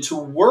decision to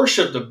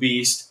worship the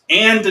beast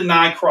and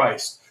deny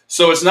Christ.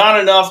 So it's not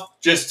enough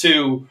just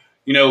to,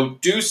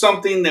 do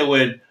something that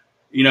would,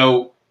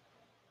 because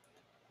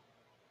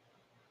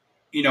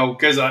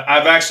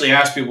I've actually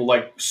asked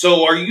people,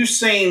 so are you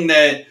saying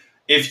that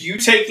if you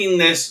taking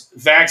this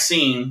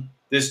vaccine,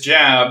 this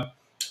jab,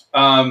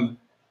 and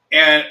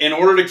in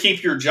order to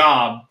keep your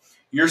job,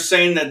 you're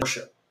saying that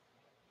worship?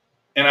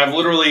 And I've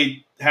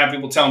literally had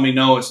people tell me,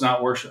 no, it's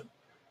not worship.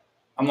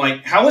 I'm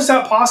like, how is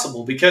that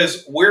possible?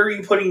 Because where are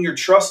you putting your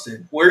trust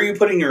in? Where are you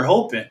putting your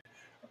hope in?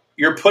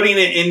 you're putting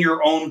it in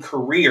your own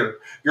career,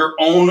 your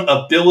own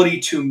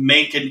ability to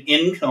make an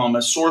income,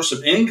 a source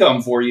of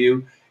income for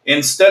you,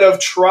 instead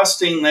of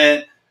trusting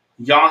that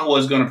Yahweh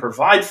is going to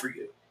provide for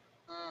you.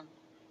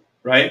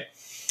 Right?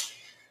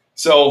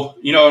 So,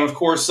 you know, and of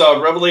course,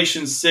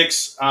 Revelation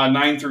 6,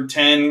 9 through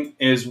 10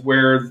 is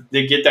where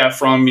they get that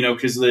from, you know,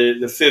 because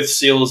the fifth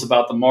seal is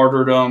about the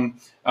martyrdom.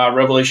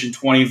 Revelation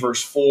 20,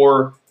 verse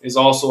 4 is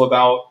also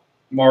about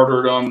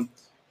martyrdom.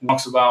 It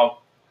talks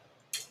about,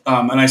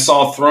 and I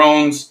saw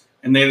thrones,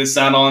 and they that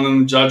sat on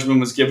them,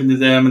 judgment was given to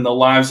them, and the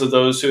lives of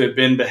those who had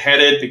been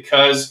beheaded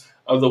because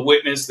of the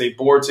witness they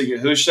bore to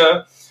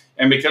Yahusha,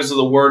 and because of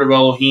the word of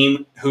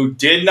Elohim, who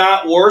did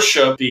not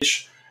worship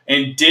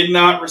and did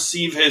not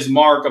receive his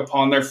mark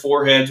upon their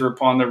foreheads or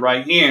upon their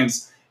right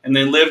hands. And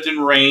they lived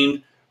and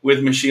reigned with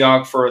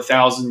Mashiach for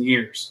 1,000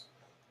 years.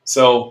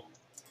 So,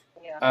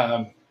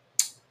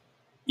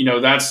 you know,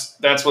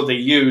 that's what they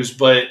use.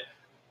 But,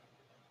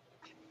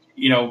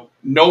 you know,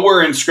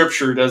 nowhere in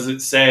Scripture does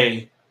it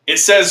say, it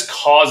says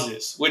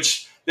causes,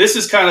 which this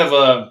is kind of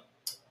a,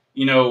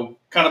 you know,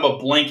 kind of a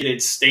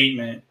blanketed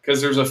statement, because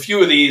there's a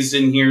few of these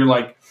in here,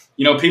 like,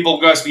 you know, people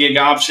must be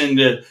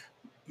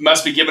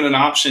given an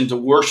option to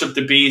worship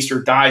the beast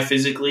or die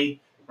physically,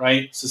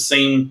 right? It's the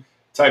same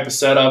type of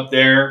setup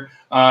there.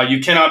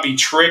 You cannot be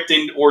tricked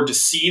or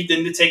deceived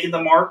into taking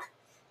the mark.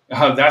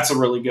 That's a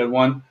really good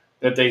one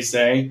that they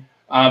say.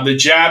 The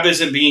jab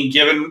isn't being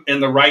given in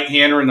the right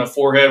hand or in the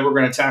forehead. We're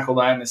going to tackle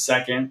that in a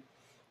second.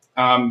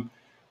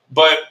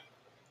 But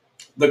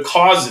the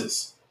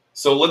causes.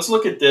 So let's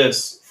look at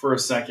this for a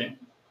second.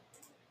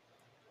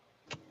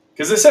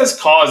 Because it says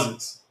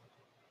causes.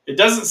 It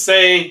doesn't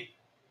say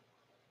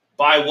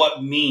by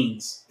what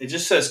means. It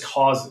just says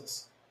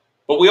causes.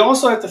 But we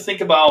also have to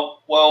think about,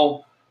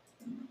 well,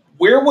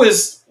 where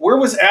was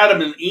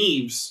Adam and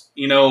Eve's,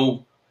 you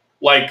know,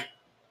 like,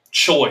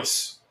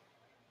 choice?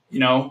 You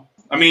know,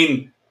 I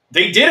mean,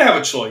 they did have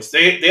a choice.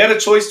 They had a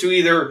choice to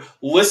either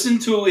listen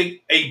to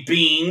a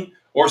being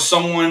or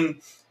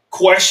someone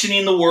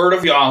questioning the word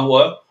of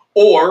Yahweh,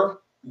 or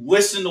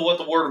listen to what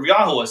the word of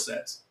Yahweh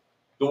says.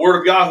 The word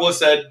of Yahweh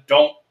said,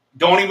 don't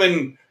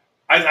even,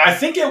 I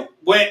think it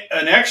went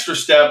an extra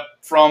step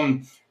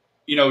from,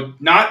 you know,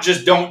 not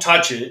just don't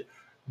touch it,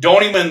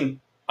 don't even,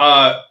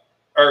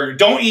 or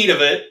don't eat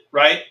of it,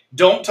 right?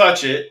 Don't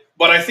touch it.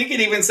 But I think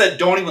it even said,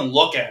 don't even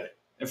look at it,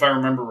 if I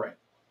remember right.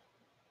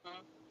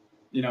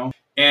 You know,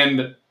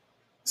 and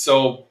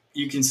so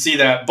you can see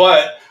that.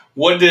 But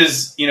what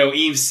does, you know,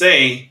 Eve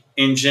say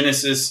in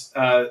Genesis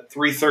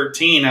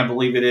 3:13, I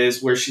believe it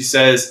is, where she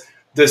says,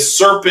 the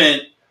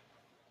serpent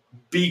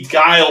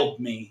beguiled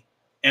me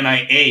and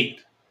I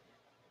ate.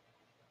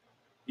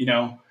 You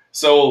know,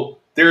 so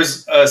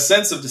there's a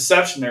sense of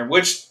deception there,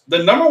 which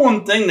the number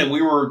one thing that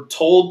we were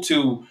told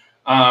to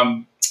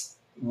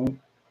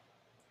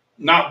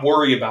not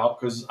worry about,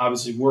 because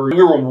obviously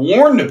we were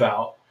warned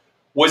about,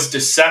 was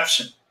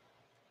deception.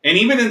 And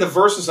even in the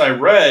verses I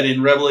read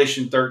in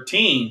Revelation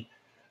 13,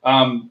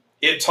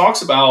 it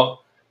talks about,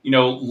 you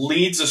know,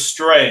 leads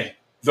astray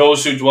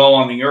those who dwell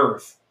on the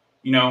earth,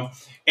 you know.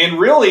 And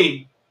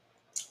really,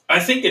 I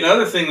think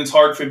another thing that's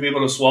hard for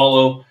people to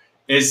swallow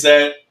is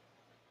that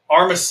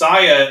our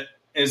Messiah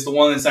is the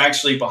one that's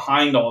actually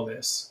behind all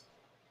this,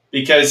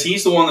 because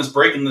he's the one that's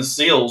breaking the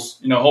seals,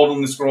 you know,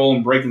 holding the scroll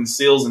and breaking the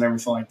seals and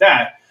everything like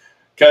that.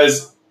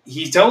 Because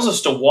he tells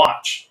us to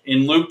watch.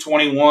 In Luke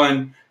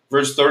 21,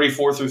 verse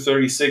 34 through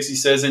 36, he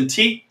says, and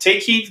take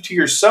heed to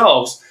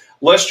yourselves,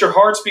 lest your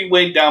hearts be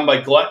weighed down by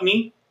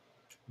gluttony,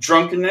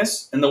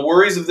 drunkenness, and the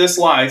worries of this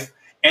life,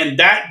 and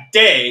that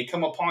day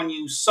come upon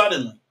you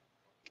suddenly.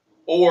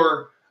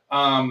 Or,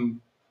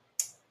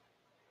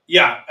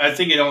 yeah, I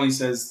think it only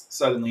says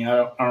suddenly. I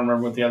don't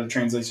remember what the other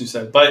translation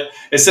said. But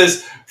it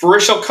says, for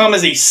it shall come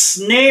as a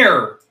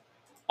snare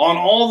on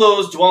all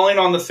those dwelling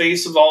on the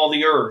face of all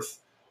the earth.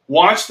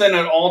 Watch then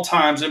at all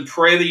times and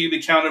pray that you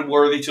be counted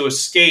worthy to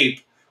escape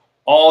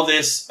all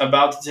this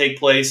about to take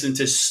place and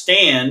to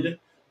stand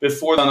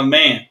before the Son of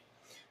Man.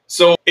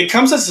 So it's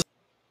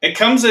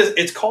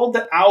called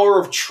the hour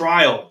of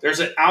trial. There's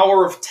an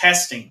hour of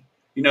testing,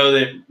 you know,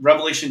 that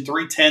Revelation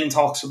 3:10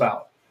 talks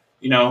about,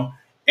 you know.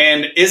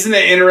 And isn't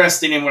it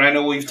interesting, and what I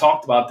know we've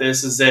talked about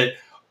this, is that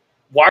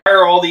why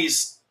are all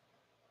these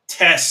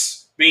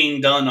tests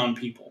being done on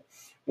people?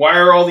 Why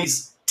are all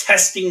these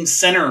testing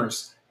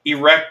centers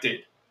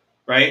erected,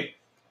 right?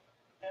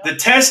 The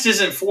test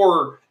isn't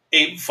for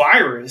a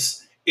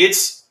virus.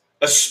 It's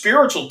a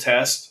spiritual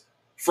test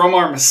from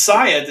our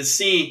Messiah to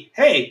see,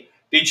 hey,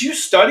 did you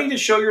study to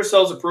show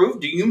yourselves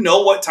approved? Do you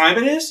know what time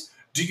it is?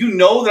 Do you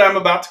know that I'm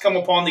about to come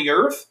upon the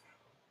earth,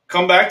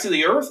 come back to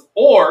the earth?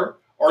 Or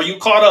are you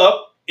caught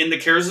up in the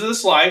cares of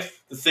this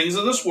life, the things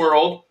of this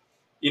world,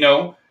 you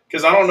know?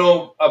 Because I don't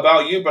know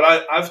about you, but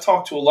I've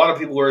talked to a lot of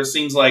people where it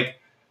seems like,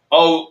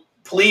 oh,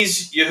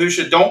 please,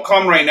 Yahusha, don't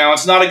come right now.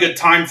 It's not a good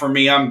time for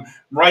me. I'm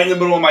right in the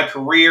middle of my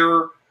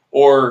career,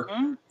 or,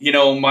 you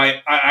know,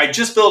 I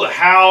just built a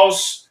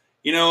house,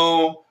 you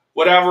know,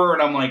 whatever.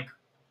 And I'm like,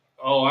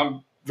 oh,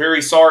 I'm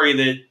very sorry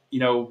that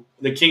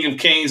the King of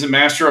Kings and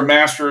Master of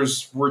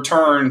Masters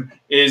return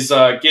is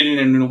getting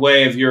in the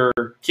way of your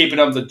keeping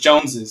up with the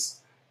Joneses.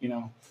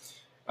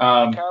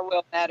 Our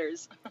will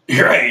matters.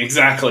 Right,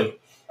 exactly.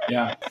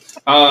 Yeah.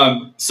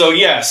 So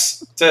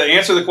yes, to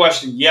answer the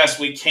question, yes,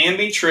 we can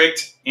be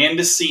tricked and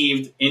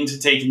deceived into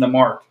taking the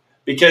mark,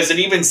 because it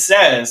even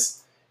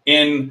says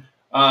in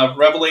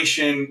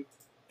Revelation,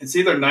 it's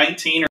either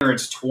 19 or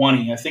it's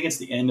 20. I think it's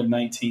the end of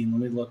 19.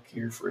 Let me look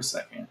here for a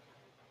second.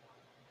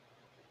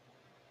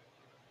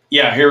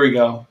 Yeah, here we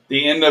go.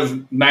 The end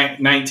of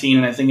 19,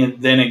 and I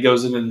think then it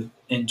goes in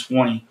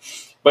 20.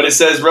 But it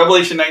says,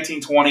 Revelation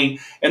 19:20,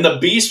 and the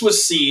beast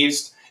was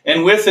seized,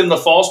 and with him the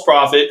false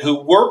prophet, who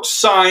worked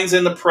signs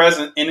in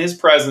his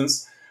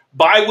presence,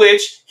 by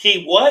which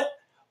he what?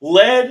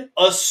 Led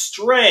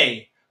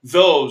astray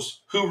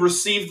those who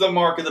received the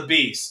mark of the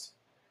beast,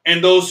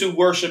 and those who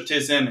worshipped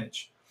his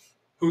image.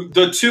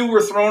 The two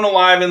were thrown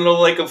alive into the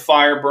lake of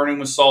fire, burning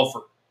with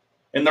sulfur.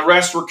 And the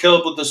rest were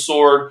killed with the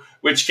sword,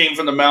 which came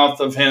from the mouth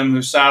of him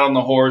who sat on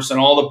the horse, and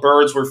all the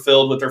birds were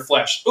filled with their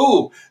flesh.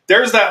 Ooh,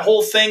 there's that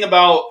whole thing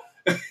about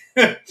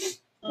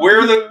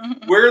where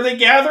are they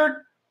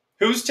gathered?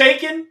 Who's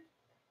taken?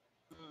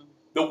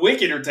 The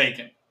wicked are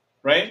taken,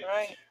 right?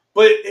 Right.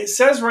 But it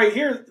says right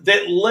here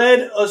that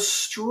led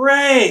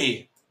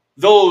astray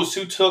those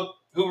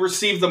who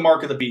received the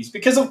mark of the beast.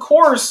 Because of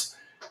course,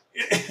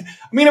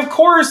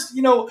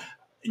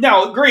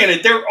 now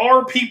granted, there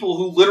are people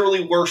who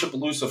literally worship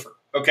Lucifer.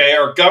 Okay,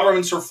 our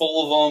governments are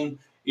full of them.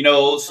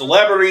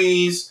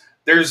 Celebrities.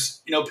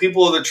 There's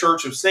people of the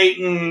Church of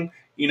Satan.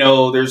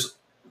 There's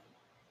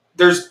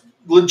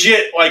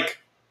legit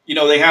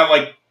they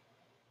have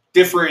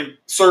different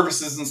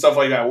services and stuff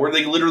like that where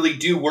they literally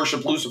do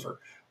worship Lucifer,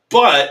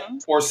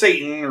 or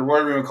Satan or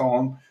whatever you want to call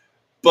him.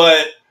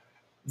 But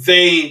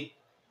they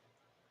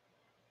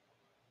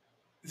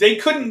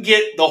couldn't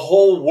get the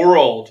whole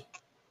world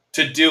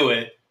to do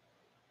it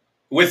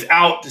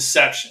without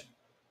deception.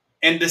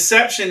 And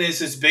deception is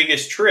his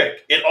biggest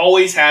trick. It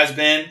always has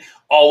been,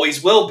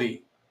 always will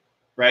be,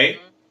 right?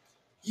 Mm-hmm.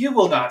 You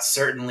will not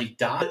certainly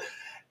die.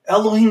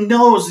 Elohim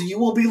knows that you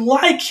will be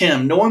like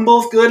him, knowing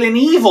both good and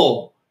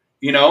evil,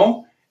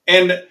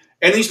 And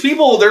these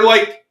people, they're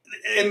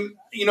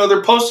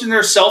they're posting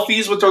their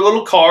selfies with their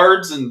little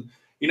cards and,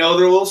 their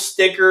little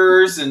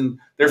stickers and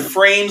their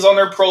frames on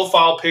their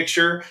profile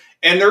picture.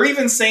 And they're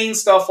even saying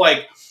stuff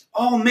like,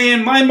 oh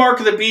man, my mark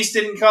of the beast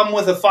didn't come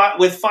with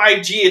with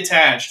 5G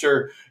attached,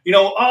 or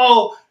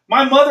oh,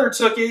 my mother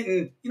took it,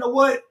 and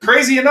what?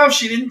 Crazy enough,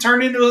 she didn't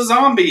turn into a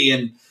zombie.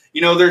 And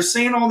they're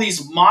saying all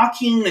these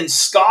mocking and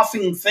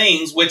scoffing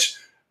things, which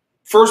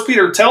 1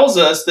 Peter tells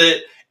us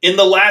that in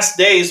the last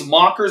days,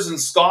 mockers and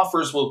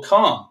scoffers will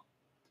come.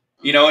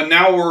 And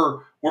now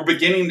we're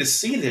beginning to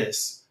see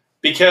this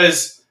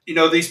because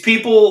these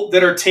people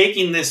that are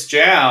taking this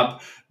jab,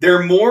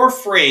 they're more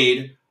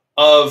afraid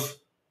of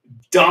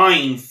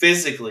dying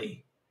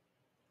physically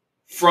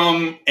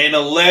from an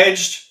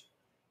alleged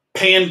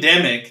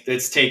pandemic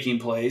that's taking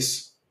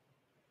place,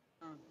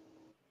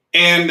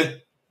 and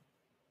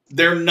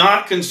they're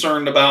not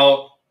concerned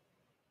about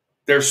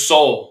their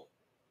soul,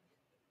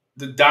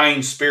 the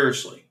dying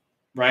spiritually,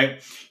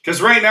 right? Because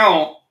right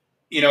now,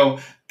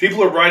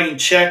 people are writing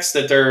checks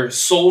that their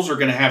souls are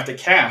going to have to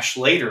cash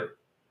later,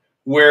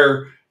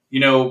 where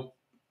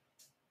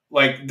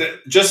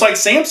just like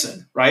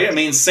Samson, right? I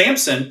mean,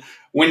 Samson,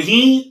 when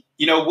he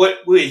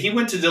he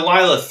went to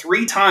Delilah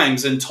 3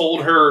 times and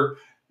told her,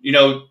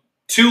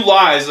 2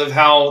 lies of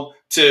how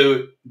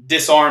to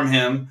disarm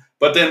him.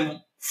 But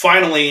then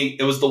finally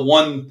it was the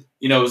one,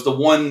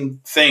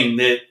 thing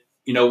that,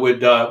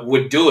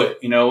 would do it,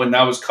 and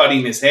that was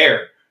cutting his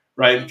hair,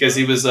 right? Because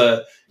he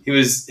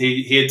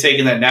had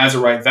taken that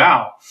Nazirite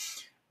vow.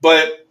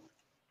 But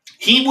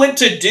he went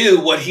to do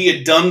what he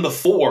had done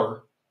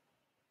before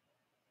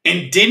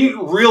and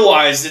didn't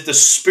realize that the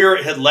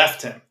spirit had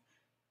left him.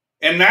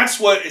 And that's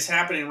what is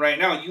happening right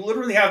now. You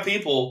literally have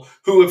people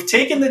who have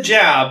taken the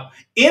jab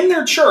in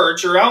their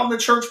church or out in the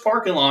church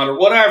parking lot or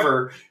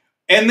whatever,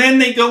 and then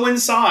they go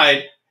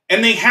inside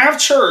and they have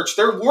church.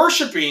 They're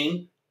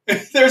worshiping,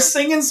 they're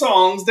singing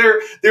songs,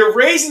 they're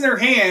raising their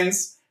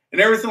hands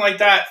and everything like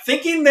that,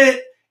 thinking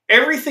that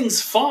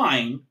everything's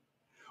fine.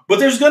 But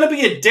there's going to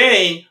be a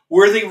day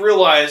where they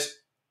realize,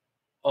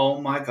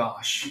 oh my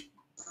gosh,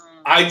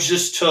 I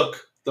just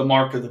took the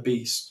mark of the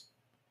beast.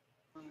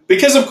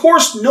 Because, of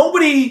course,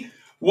 nobody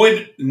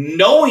would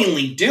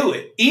knowingly do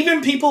it.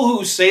 Even people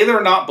who say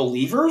they're not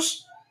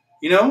believers,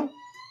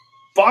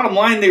 bottom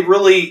line, they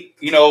really,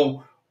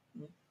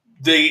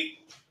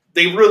 they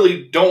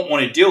really don't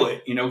want to do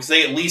it, because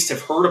they at least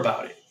have heard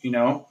about it,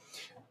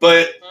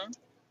 But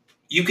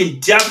you can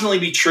definitely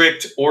be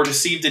tricked or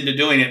deceived into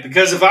doing it.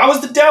 Because if I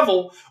was the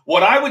devil,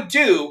 what I would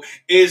do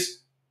is,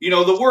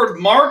 the word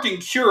mark and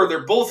cure,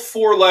 they're both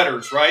 4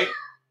 letters, right?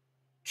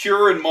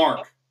 Cure and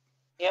mark.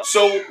 Yep.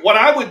 So what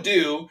I would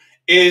do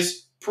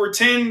is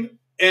pretend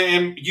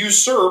and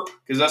usurp,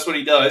 because that's what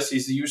he does.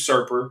 He's a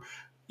usurper.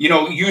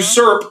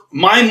 Usurp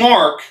my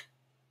mark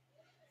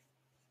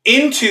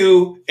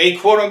into a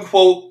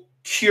quote-unquote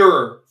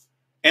cure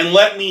and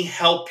let me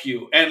help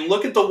you. And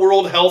look at the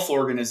World Health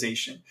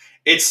Organization.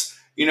 It's,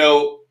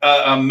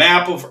 a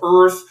map of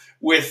Earth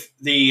with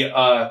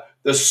the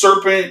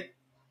serpent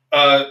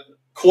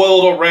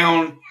coiled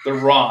around the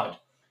rod,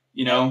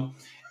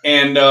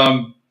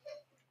 and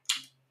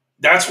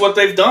that's what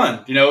they've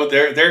done.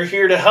 They're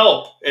here to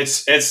help.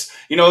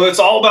 It's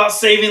all about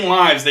saving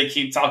lives. They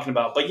keep talking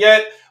about, but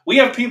yet we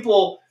have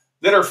people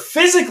that are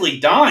physically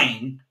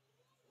dying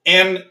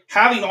and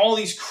having all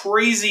these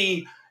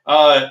crazy,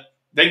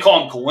 they call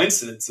them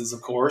coincidences,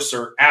 of course,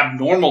 or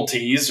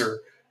abnormalities,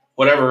 or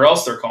whatever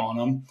else they're calling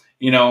them,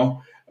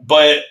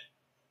 but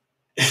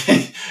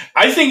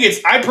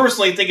I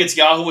personally think it's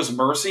Yahuwah's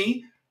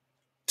mercy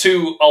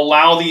to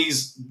allow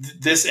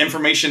this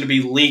information to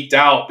be leaked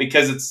out,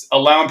 because it's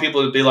allowing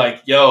people to be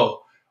like,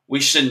 yo, we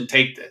shouldn't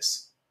take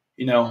this,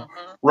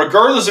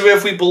 regardless of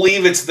if we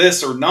believe it's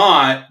this or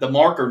not, the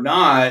mark or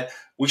not,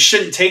 we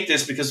shouldn't take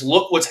this, because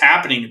look what's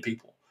happening to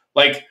people.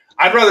 Like,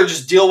 I'd rather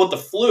just deal with the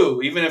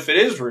flu, even if it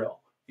is real,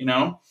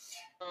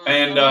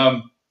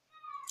 and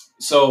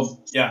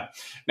so, yeah.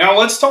 Now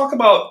let's talk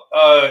about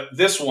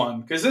this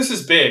one, because this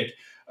is big.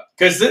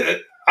 Because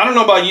I don't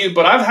know about you,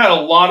 but I've had a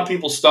lot of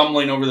people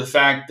stumbling over the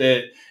fact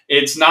that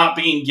it's not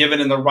being given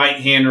in the right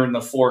hand or in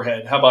the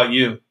forehead. How about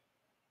you?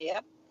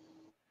 Yep.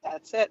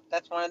 That's it.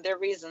 That's one of their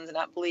reasons,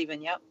 not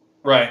believing. Yep.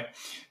 Right.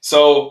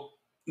 So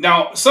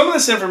now some of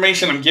this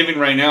information I'm giving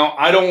right now,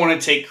 I don't want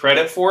to take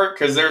credit for it,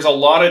 because there's a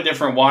lot of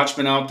different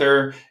watchmen out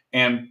there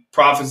and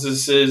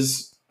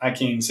prophetesses. I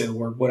can't even say the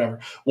word, whatever.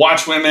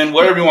 Watchwomen,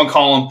 whatever you want to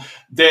call them,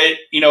 that,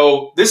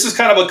 this is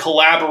kind of a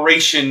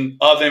collaboration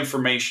of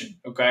information.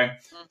 Okay.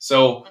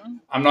 So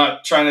I'm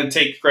not trying to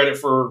take credit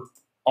for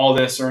all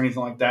this or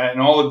anything like that. And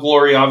all the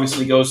glory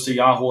obviously goes to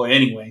Yahweh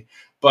anyway.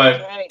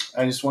 But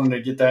I just wanted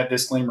to get that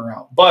disclaimer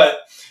out. But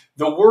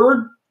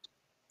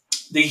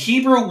the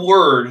Hebrew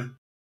word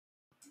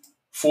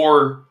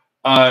for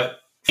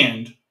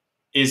hand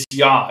is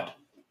yod.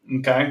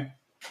 Okay.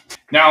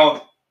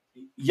 Now,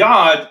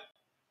 yod,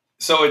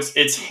 so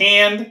it's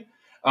hand,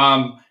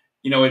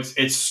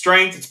 it's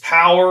strength, it's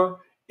power,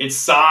 it's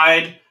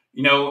side,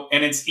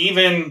 and it's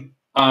even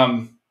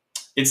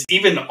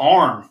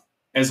arm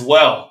as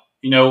well.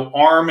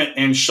 Arm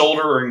and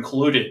shoulder are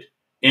included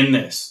in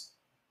this.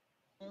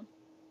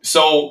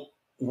 So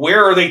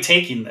where are they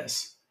taking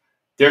this?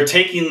 They're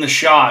taking the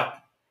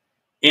shot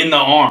in the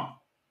arm,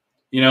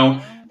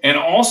 and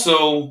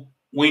also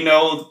we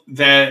know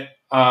that,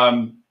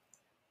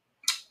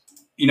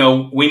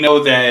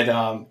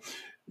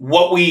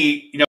 what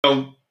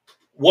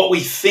we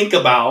think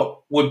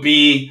about would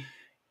be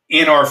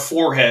in our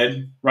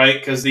forehead, right?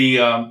 Because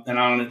and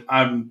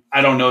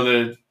I don't know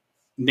the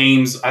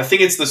names. I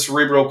think it's the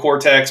cerebral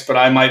cortex, but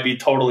I might be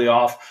totally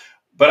off.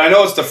 But I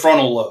know it's the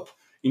frontal lobe,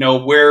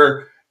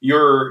 where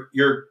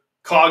your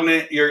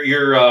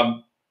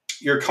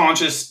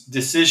conscious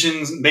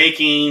decisions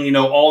making,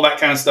 all that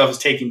kind of stuff is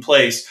taking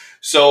place.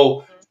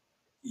 So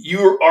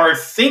you are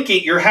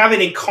thinking, you're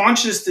having a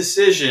conscious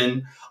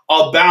decision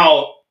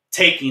about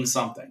taking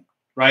something,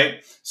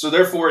 right? So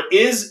therefore it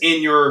is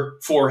in your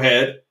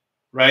forehead,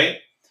 right?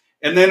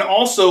 And then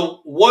also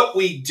what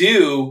we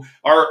do,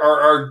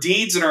 our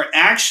deeds and our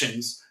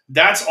actions,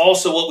 that's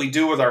also what we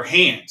do with our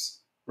hands,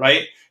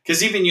 right?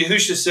 Because even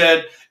Yahusha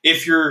said,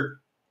 if your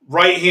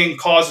right hand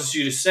causes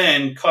you to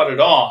sin, cut it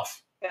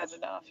off. Cut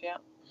it off, yeah.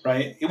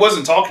 Right? He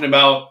wasn't talking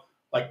about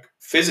like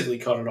physically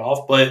cut it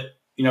off, but,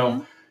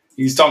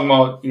 he's talking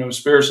about,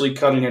 spiritually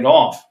cutting it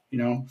off,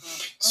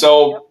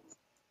 So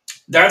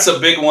that's a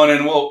big one,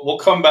 and we'll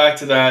come back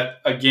to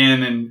that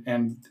again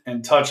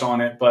and touch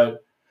on it.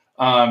 But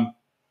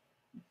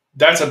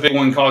that's a big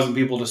one, causing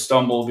people to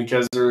stumble,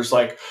 because there's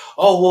like,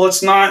 oh, well,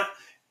 it's not,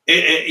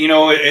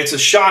 it's a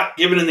shot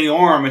given in the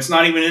arm. It's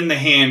not even in the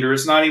hand, or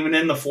it's not even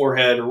in the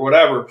forehead, or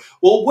whatever.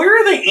 Well,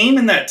 where are they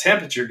aiming that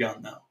temperature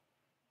gun though?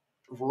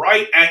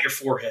 Right at your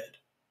forehead.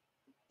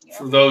 Yeah.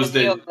 For those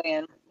that,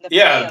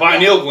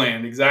 pineal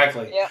gland,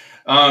 exactly. Yeah.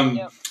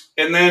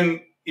 And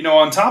then,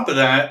 on top of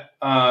that,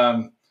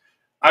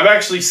 I've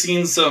actually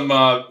seen some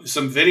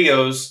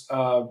videos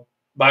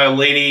by a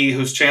lady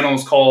whose channel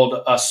is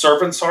called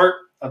Servant's Heart,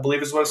 I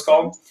believe is what it's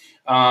called.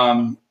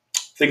 I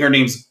think her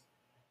name's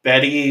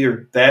Betty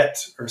or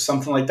Bet or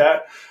something like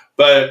that.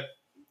 But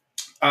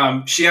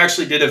she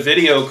actually did a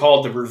video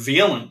called The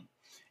Revealing.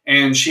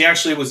 And she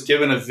actually was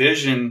given a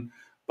vision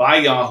by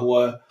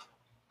Yahweh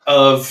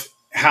of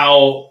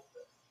how,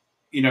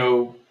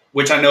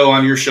 which I know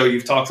on your show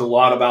you've talked a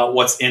lot about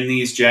what's in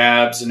these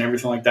jabs and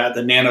everything like that,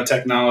 the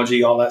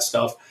nanotechnology, all that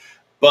stuff.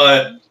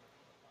 But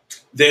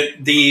that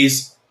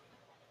these,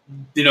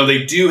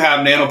 they do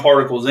have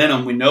nanoparticles in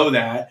them. We know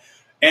that.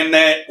 And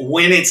that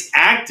when it's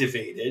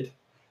activated,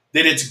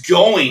 that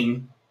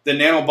the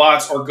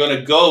nanobots are going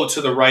to go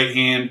to the right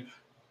hand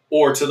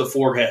or to the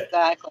forehead.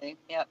 Exactly.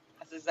 Yep.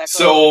 That's exactly.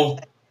 So,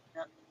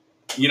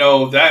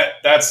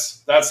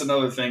 that's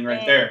another thing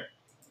right there.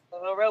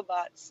 Little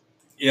robots.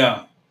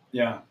 Yeah.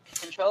 Yeah.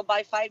 Controlled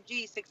by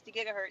 5G, 60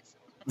 gigahertz.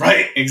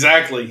 Right.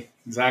 Exactly.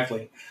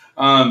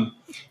 And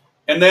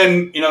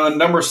then, the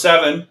number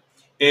 7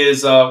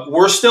 is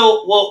we're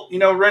still, well,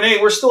 Renee,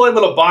 we're still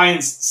able to buy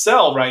and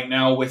sell right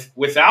now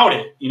without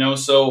it,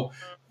 so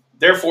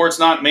therefore it's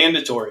not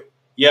mandatory.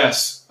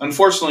 Yes,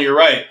 unfortunately, you're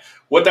right.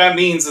 What that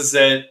means is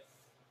that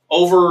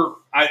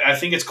I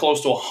think it's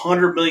close to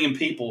 100 million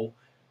people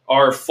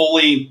are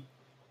fully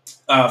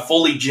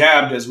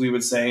jabbed, as we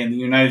would say, in the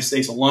United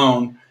States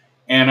alone.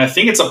 And I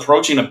think it's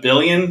approaching 1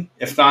 billion.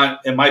 If not,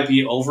 it might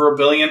be over 1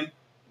 billion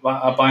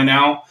by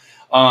now,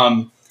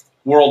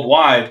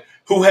 worldwide,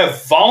 who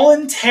have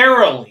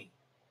voluntarily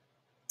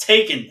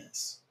taken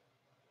this.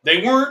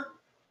 They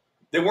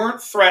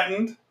weren't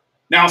threatened.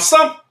 Now,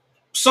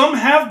 some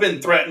have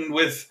been threatened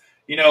with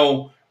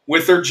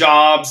their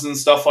jobs and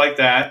stuff like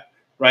that,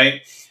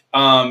 right?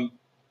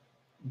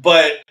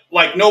 But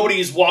like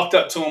nobody's walked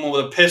up to them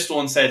with a pistol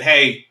and said,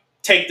 "Hey,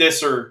 take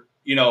this, or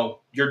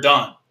you're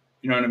done."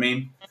 You know what I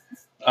mean?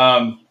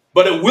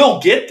 But it will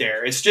get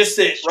there. It's just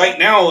that right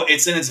now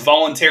it's in its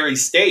voluntary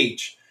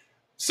stage.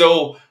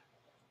 So,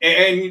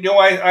 and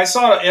I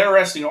saw an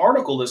interesting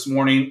article this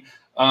morning,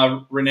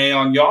 Renee,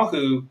 on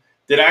Yahoo,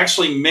 that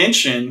actually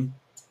mentioned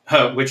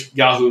which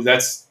Yahoo.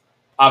 That's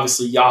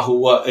obviously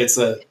Yahoo. It's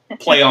a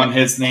play on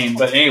his name,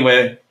 but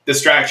anyway,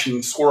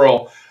 distraction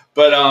squirrel.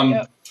 But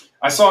Yep.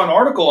 I saw an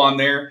article on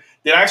there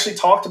that actually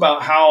talked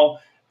about how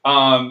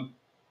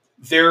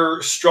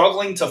they're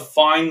struggling to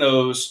find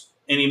those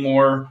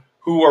anymore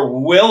who are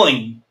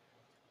willingly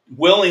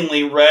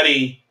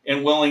ready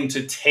and willing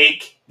to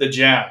take the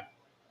jab.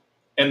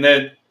 And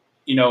that,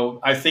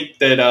 I think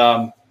that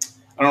I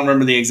don't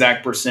remember the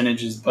exact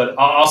percentages, but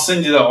I'll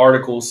send you the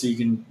article so you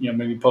can,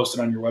 maybe post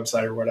it on your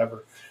website or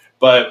whatever.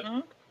 But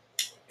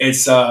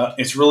it's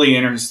really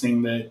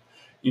interesting that,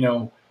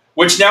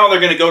 which now they're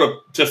going to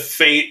go to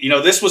phase,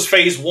 this was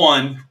phase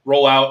 1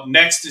 rollout.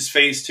 Next is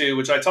phase 2,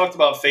 which I talked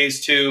about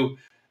phase 2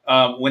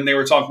 when they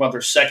were talking about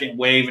their second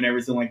wave and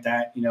everything like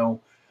that,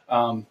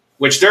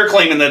 which they're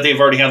claiming that they've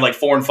already had like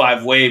 4 and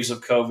 5 waves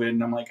of COVID.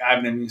 And I'm like, I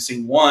haven't even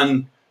seen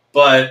one,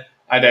 but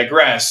I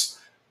digress.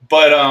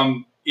 But,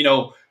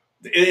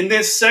 in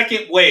this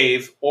second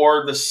wave,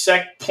 or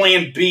the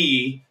plan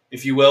B,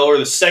 if you will, or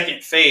the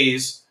second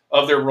phase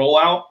of their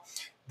rollout,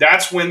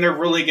 that's when they're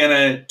really going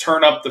to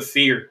turn up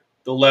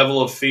the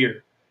level of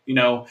fear,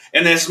 and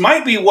this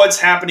might be what's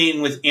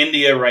happening with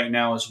India right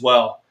now as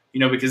well,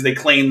 because they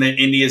claim that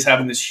India is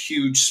having this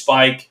huge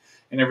spike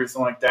and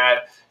everything like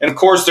that. And of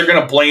course, they're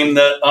going to blame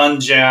the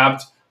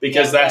unjabbed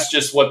because that's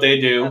just what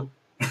they do,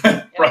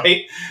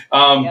 right?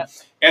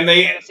 And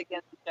they against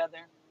each other.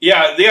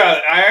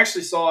 Yeah. I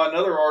actually saw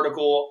another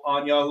article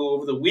on Yahoo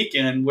over the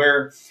weekend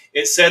where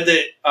it said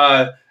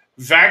that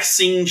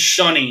vaccine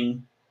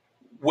shunning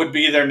would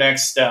be their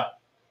next step.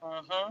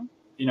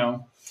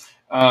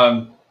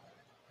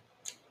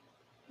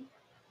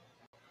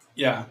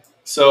 Yeah.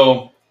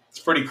 So it's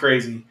pretty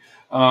crazy.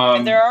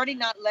 And they're already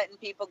not letting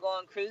people go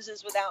on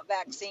cruises without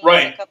vaccines.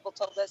 Right. A couple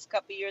told us a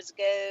couple years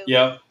ago.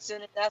 Yep.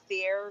 Soon enough,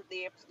 the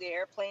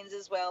airplanes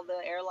as well,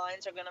 the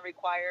airlines are going to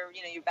require,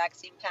 your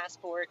vaccine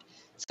passport.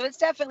 So it's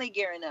definitely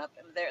gearing up.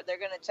 They're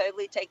going to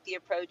totally take the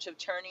approach of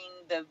turning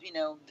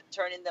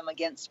them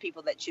against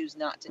people that choose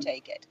not to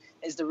take it,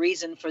 is the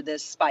reason for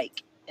this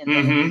spike in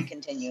the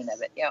continuing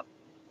of it. Yep.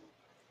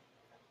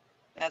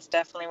 That's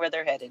definitely where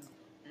they're headed.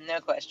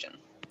 No question.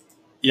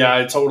 Yeah,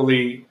 I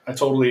totally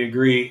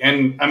agree.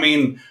 And I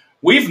mean,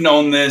 we've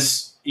known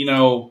this,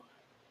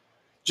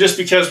 just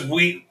because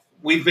we've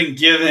been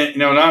given,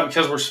 not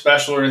because we're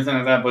special or anything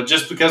like that, but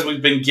just because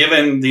we've been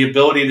given the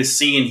ability to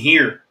see and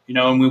hear,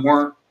 and we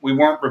weren't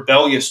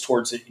rebellious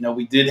towards it.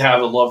 We did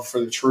have a love for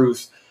the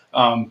truth.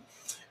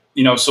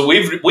 So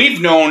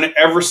we've known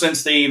ever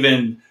since they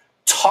even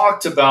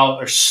talked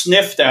about or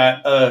sniffed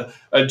at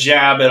a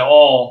jab at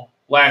all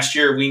last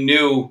year. We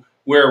knew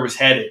where it was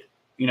headed.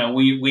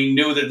 We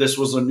knew that this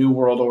was a new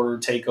world order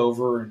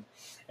takeover and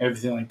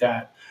everything like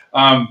that.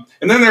 And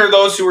then there are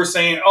those who are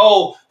saying,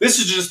 oh, this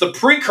is just the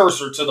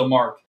precursor to the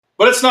mark,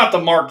 but it's not the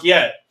mark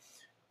yet.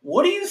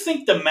 What do you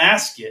think the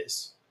mask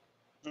is?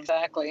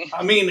 Exactly.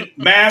 I mean,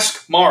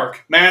 mask,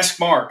 mark.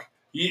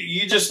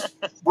 You just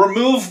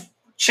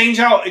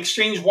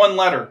exchange one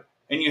letter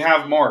and you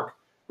have mark,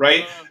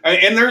 right?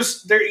 And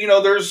there's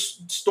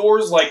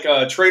stores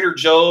like Trader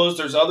Joe's.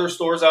 There's other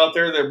stores out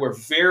there that were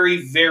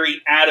very,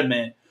 very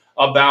adamant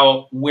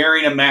about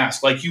wearing a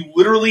mask. Like, you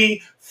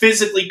literally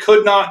physically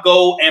could not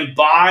go and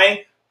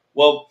buy.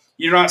 Well,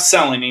 you're not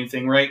selling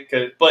anything, right?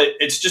 But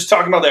it's just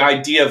talking about the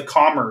idea of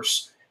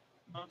commerce,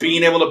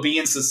 being able to be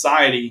in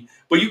society.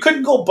 But you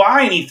couldn't go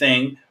buy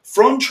anything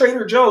from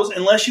Trader Joe's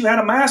unless you had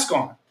a mask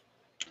on.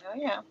 Oh,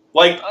 yeah.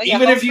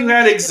 Even if you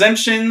had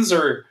exemptions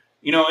or,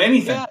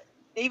 anything. Yeah.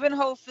 Even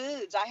Whole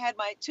Foods, I had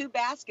my 2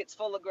 baskets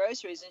full of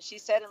groceries, and she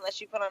said,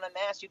 unless you put on a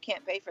mask, you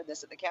can't pay for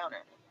this at the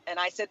counter. And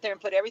I sit there and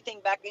put everything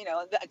back,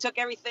 I took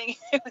everything.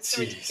 It was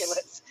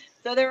ridiculous.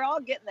 So they're all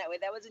getting that way.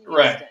 That was in Houston.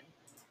 Right.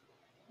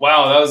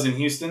 Wow, that was in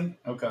Houston?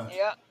 Okay.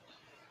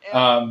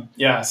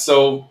 Yeah.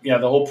 So, the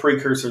whole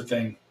precursor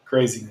thing,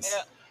 craziness.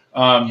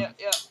 Yeah.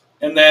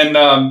 And then,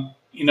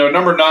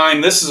 Number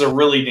 9, this is a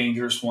really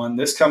dangerous one.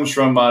 This comes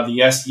from the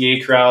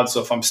SDA crowd.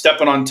 So if I'm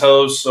stepping on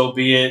toes, so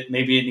be it.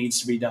 Maybe it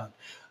needs to be done.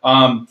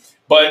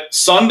 But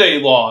Sunday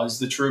law is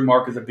the true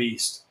mark of the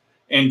beast.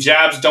 And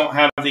jabs don't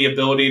have the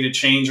ability to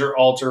change or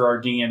alter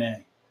our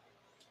DNA.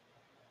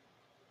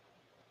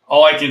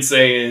 All I can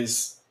say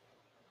is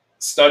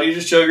study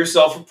to show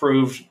yourself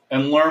approved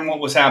and learn what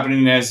was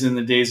happening as in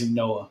the days of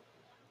Noah.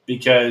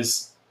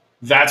 Because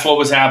that's what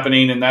was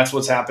happening, and that's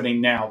what's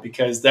happening now.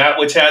 Because that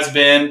which has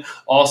been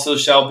also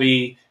shall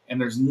be, and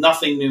there's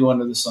nothing new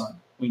under the sun.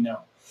 We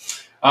know.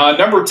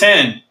 Number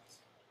 10,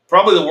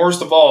 probably the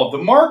worst of all. The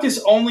mark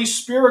is only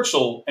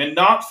spiritual and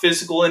not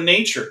physical in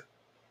nature.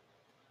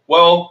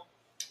 Well,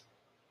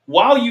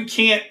 while you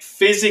can't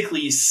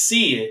physically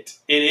see it,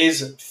 it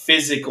is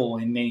physical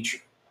in nature.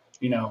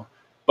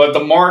 But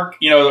the mark,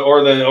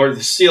 or the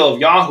seal of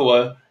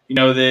Yahweh,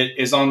 that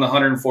is on the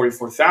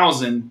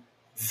 144,000,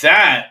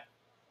 that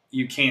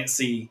you can't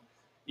see,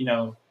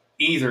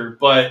 either.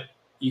 But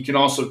you can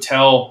also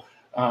tell,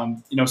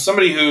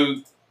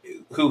 somebody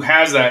who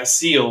has that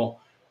seal,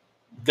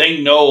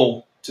 they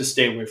know to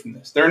stay away from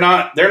this. They're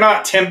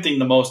not tempting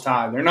the Most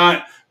High. They're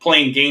not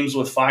playing games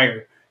with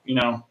fire,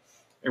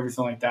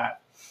 everything like that.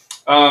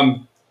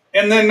 And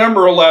then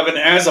number 11,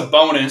 as a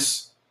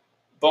bonus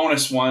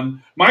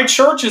one, my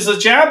church is a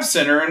jab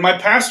center, and my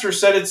pastor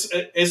said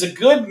is a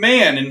good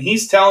man, and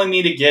he's telling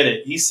me to get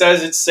it. He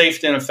says it's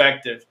safe and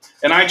effective,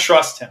 and I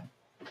trust him.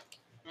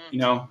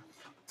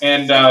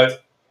 And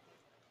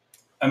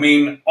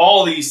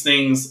all these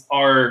things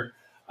are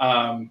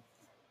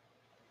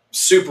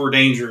super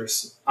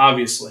dangerous.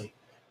 Obviously,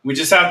 we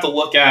just have to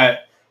look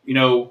at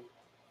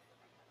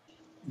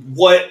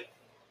what.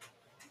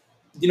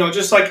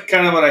 Just like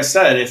kind of what I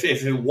said, if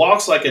it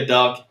walks like a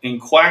duck and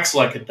quacks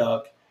like a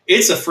duck,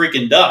 it's a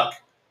freaking duck.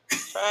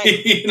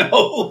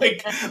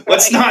 Right.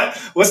 Let's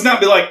not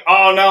be like,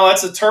 oh no,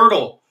 that's a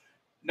turtle.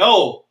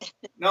 No,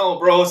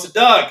 bro, it's a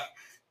duck.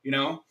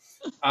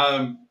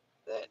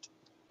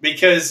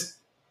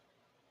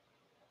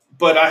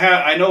 But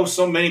I know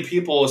so many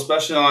people,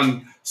 especially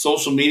on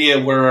social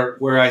media,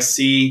 where I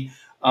see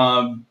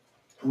it,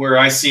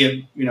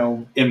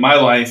 in my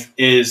life,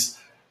 is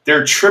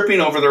they're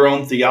tripping over their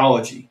own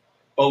theology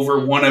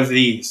over one of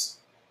these,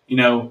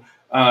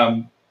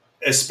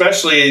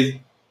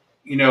 especially,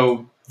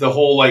 the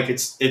whole,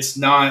 it's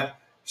not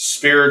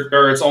spirit,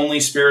 or it's only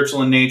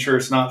spiritual in nature.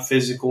 It's not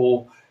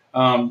physical,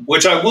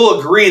 which I will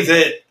agree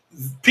that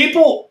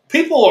people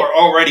are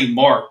already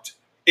marked.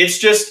 It's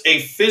just a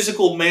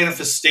physical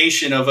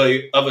manifestation of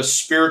a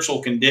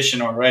spiritual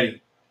condition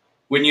already.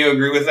 Wouldn't you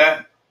agree with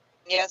that?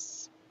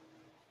 Yes.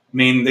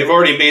 They've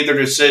already made their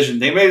decision.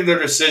 They made their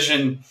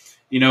decision,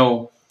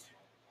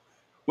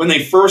 when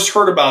they first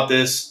heard about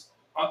this,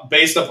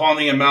 based upon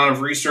the amount of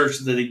research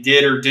that they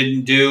did or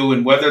didn't do,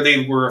 and whether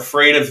they were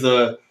afraid of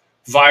the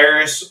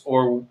virus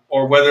or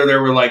whether they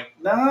were like,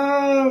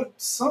 nah,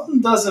 something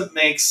doesn't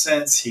make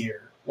sense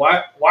here.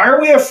 Why are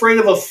we afraid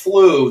of a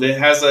flu that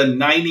has a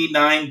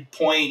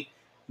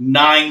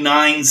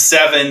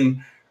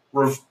 99.997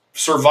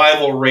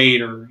 survival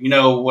rate, or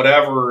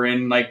whatever,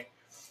 and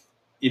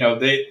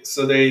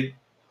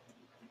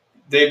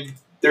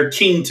they're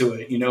keen to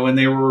it, and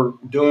they were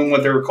doing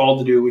what they were called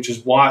to do, which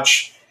is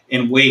watch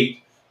and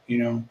wait,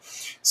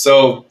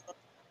 So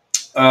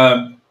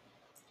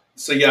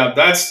yeah,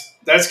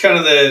 that's kind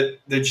of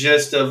the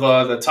gist of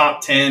the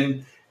top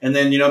 10. And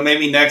then,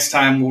 maybe next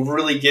time we'll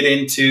really get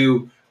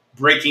into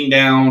breaking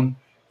down,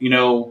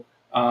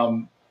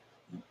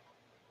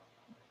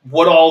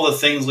 what all the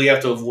things we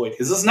have to avoid.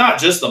 Because it's not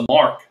just the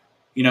mark.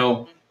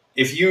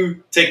 If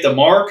you take the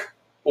mark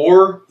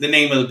or the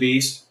name of the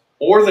beast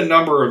or the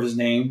number of his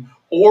name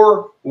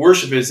or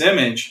worship his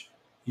image,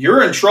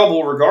 you're in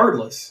trouble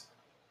regardless.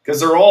 Because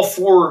they're all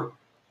four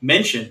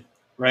mentioned,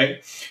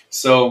 right?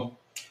 So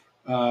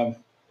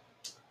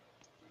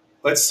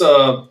let's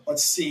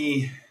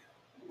see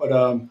what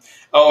and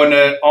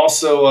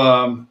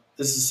also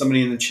this is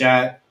somebody in the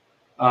chat.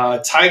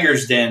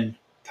 Tiger's Den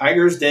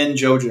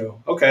Jojo.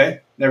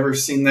 Okay, never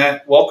seen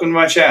that. Welcome to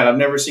my chat. I've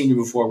never seen you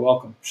before.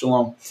 Welcome.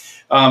 Shalom.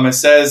 It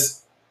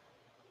says,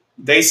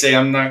 they say,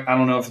 I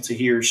don't know if it's a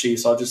he or she,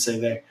 so I'll just say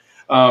they.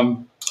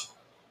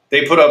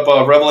 They put up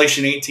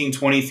Revelation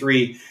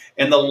 18:23,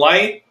 and the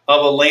light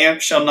of a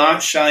lamp shall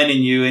not shine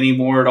in you any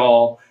more at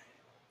all,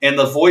 and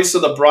the voice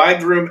of the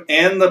bridegroom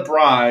and the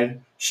bride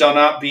shall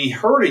not be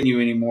heard in you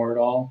any more at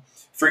all.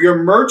 For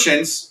your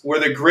merchants were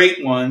the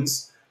great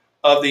ones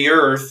of the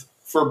earth,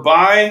 for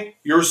by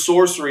your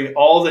sorcery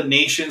all the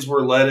nations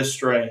were led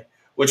astray.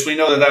 Which we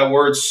know that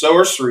word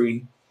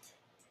sorcery,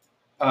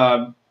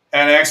 and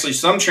actually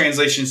some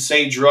translations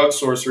say drug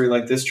sorcery,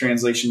 like this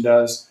translation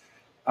does,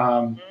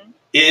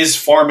 is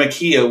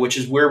pharmakia, which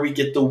is where we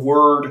get the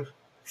word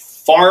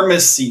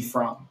pharmacy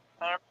from.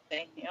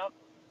 Pharmacy, yep.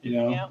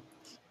 Yep.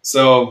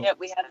 So Yep,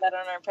 we have that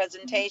on our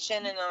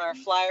presentation and on our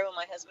flyer when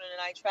my husband and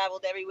I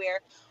traveled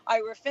everywhere. All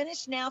right, we're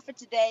finished now for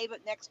today,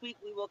 but next week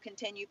we will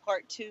continue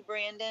part 2,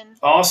 Brandon.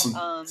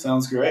 awesome.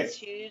 Sounds great. That's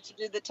huge to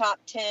do the top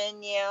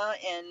 10, yeah.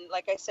 And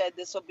like I said,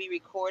 this will be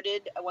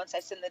recorded once I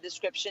send the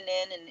description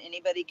in, and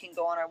anybody can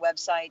go on our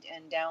website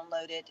and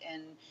download it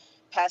and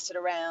pass it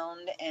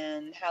around.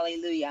 And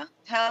hallelujah,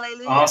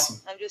 hallelujah. Awesome.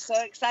 I'm just so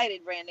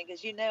excited, Brandon,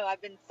 because you know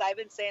I've been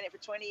saying it for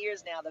 20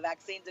 years now. The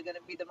vaccines are going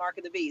to be the mark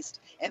of the beast,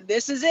 and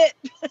this is it.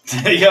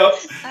 Yep.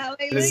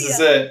 Hallelujah. This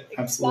is it.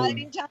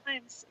 Absolutely.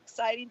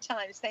 Exciting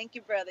times. Thank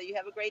you, brother. You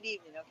have a great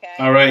evening, okay?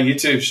 All right, you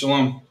too.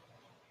 Shalom.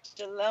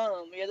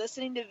 Shalom. You're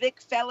listening to Vic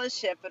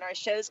Fellowship, and our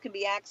shows can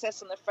be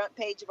accessed on the front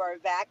page of our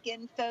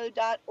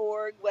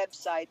vacinfo.org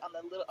website on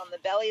the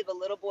belly of a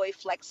little boy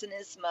flexing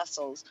his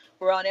muscles.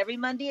 We're on every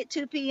Monday at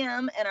 2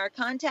 p.m., and our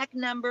contact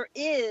number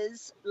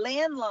is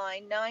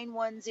landline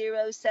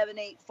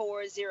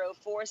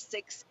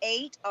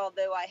 910-784-0468.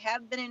 Although I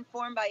have been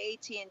informed by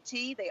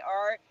AT&T, they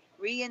are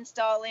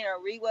reinstalling or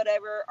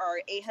whatever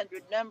our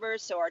 800 number.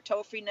 So our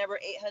toll-free number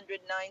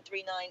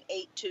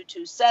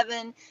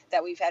 800-939-8227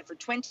 that we've had for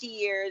 20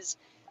 years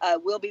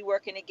will be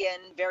working again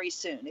very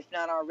soon, if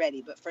not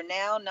already. But for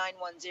now,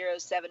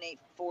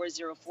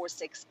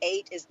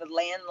 910-784-0468 is the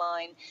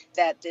landline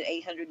that the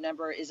 800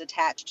 number is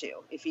attached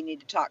to if you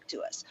need to talk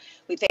to us.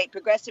 We thank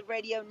Progressive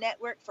Radio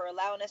Network for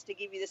allowing us to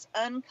give you this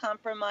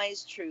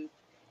uncompromised truth,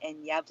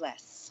 and Yah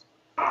bless.